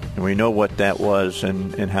 And we know what that was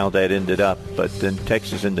and how that ended up. But then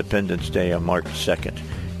Texas Independence Day on March 2nd.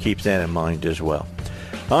 Keep that in mind as well.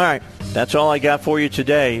 All right, that's all I got for you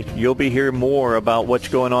today. You'll be hearing more about what's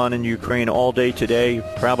going on in Ukraine all day today,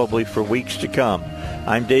 probably for weeks to come.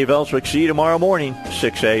 I'm Dave Elswick. See you tomorrow morning,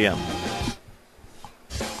 6 a.m.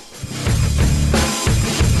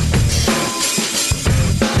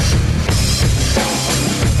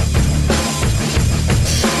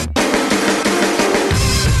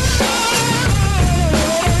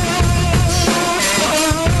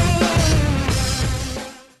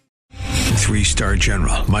 Three-star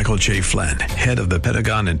General Michael J. Flynn, head of the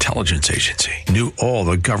Pentagon Intelligence Agency, knew all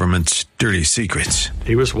the government's dirty secrets.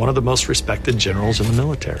 He was one of the most respected generals in the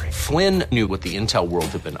military. Flynn knew what the intel world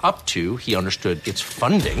had been up to. He understood its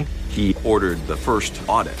funding. He ordered the first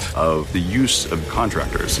audit of the use of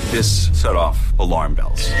contractors. This set off alarm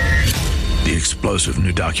bells. The explosive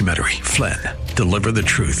new documentary, Flynn, Deliver the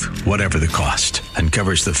Truth, Whatever the Cost,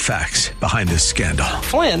 uncovers the facts behind this scandal.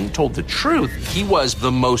 Flynn told the truth. He was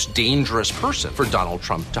the most dangerous person for Donald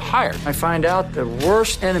Trump to hire. I find out the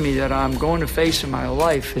worst enemy that I'm going to face in my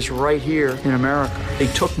life is right here in America. They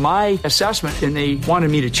took my assessment and they wanted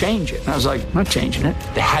me to change it. And I was like, I'm not changing it.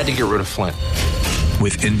 They had to get rid of Flynn.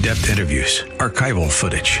 With in-depth interviews, archival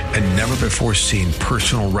footage, and never-before-seen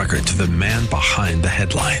personal records of the man behind the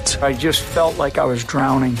headlines. I just felt like I was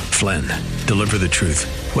drowning. Flynn, Deliver the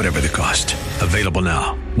Truth, Whatever the Cost. Available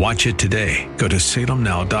now. Watch it today. Go to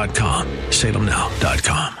salemnow.com.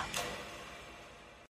 salemnow.com.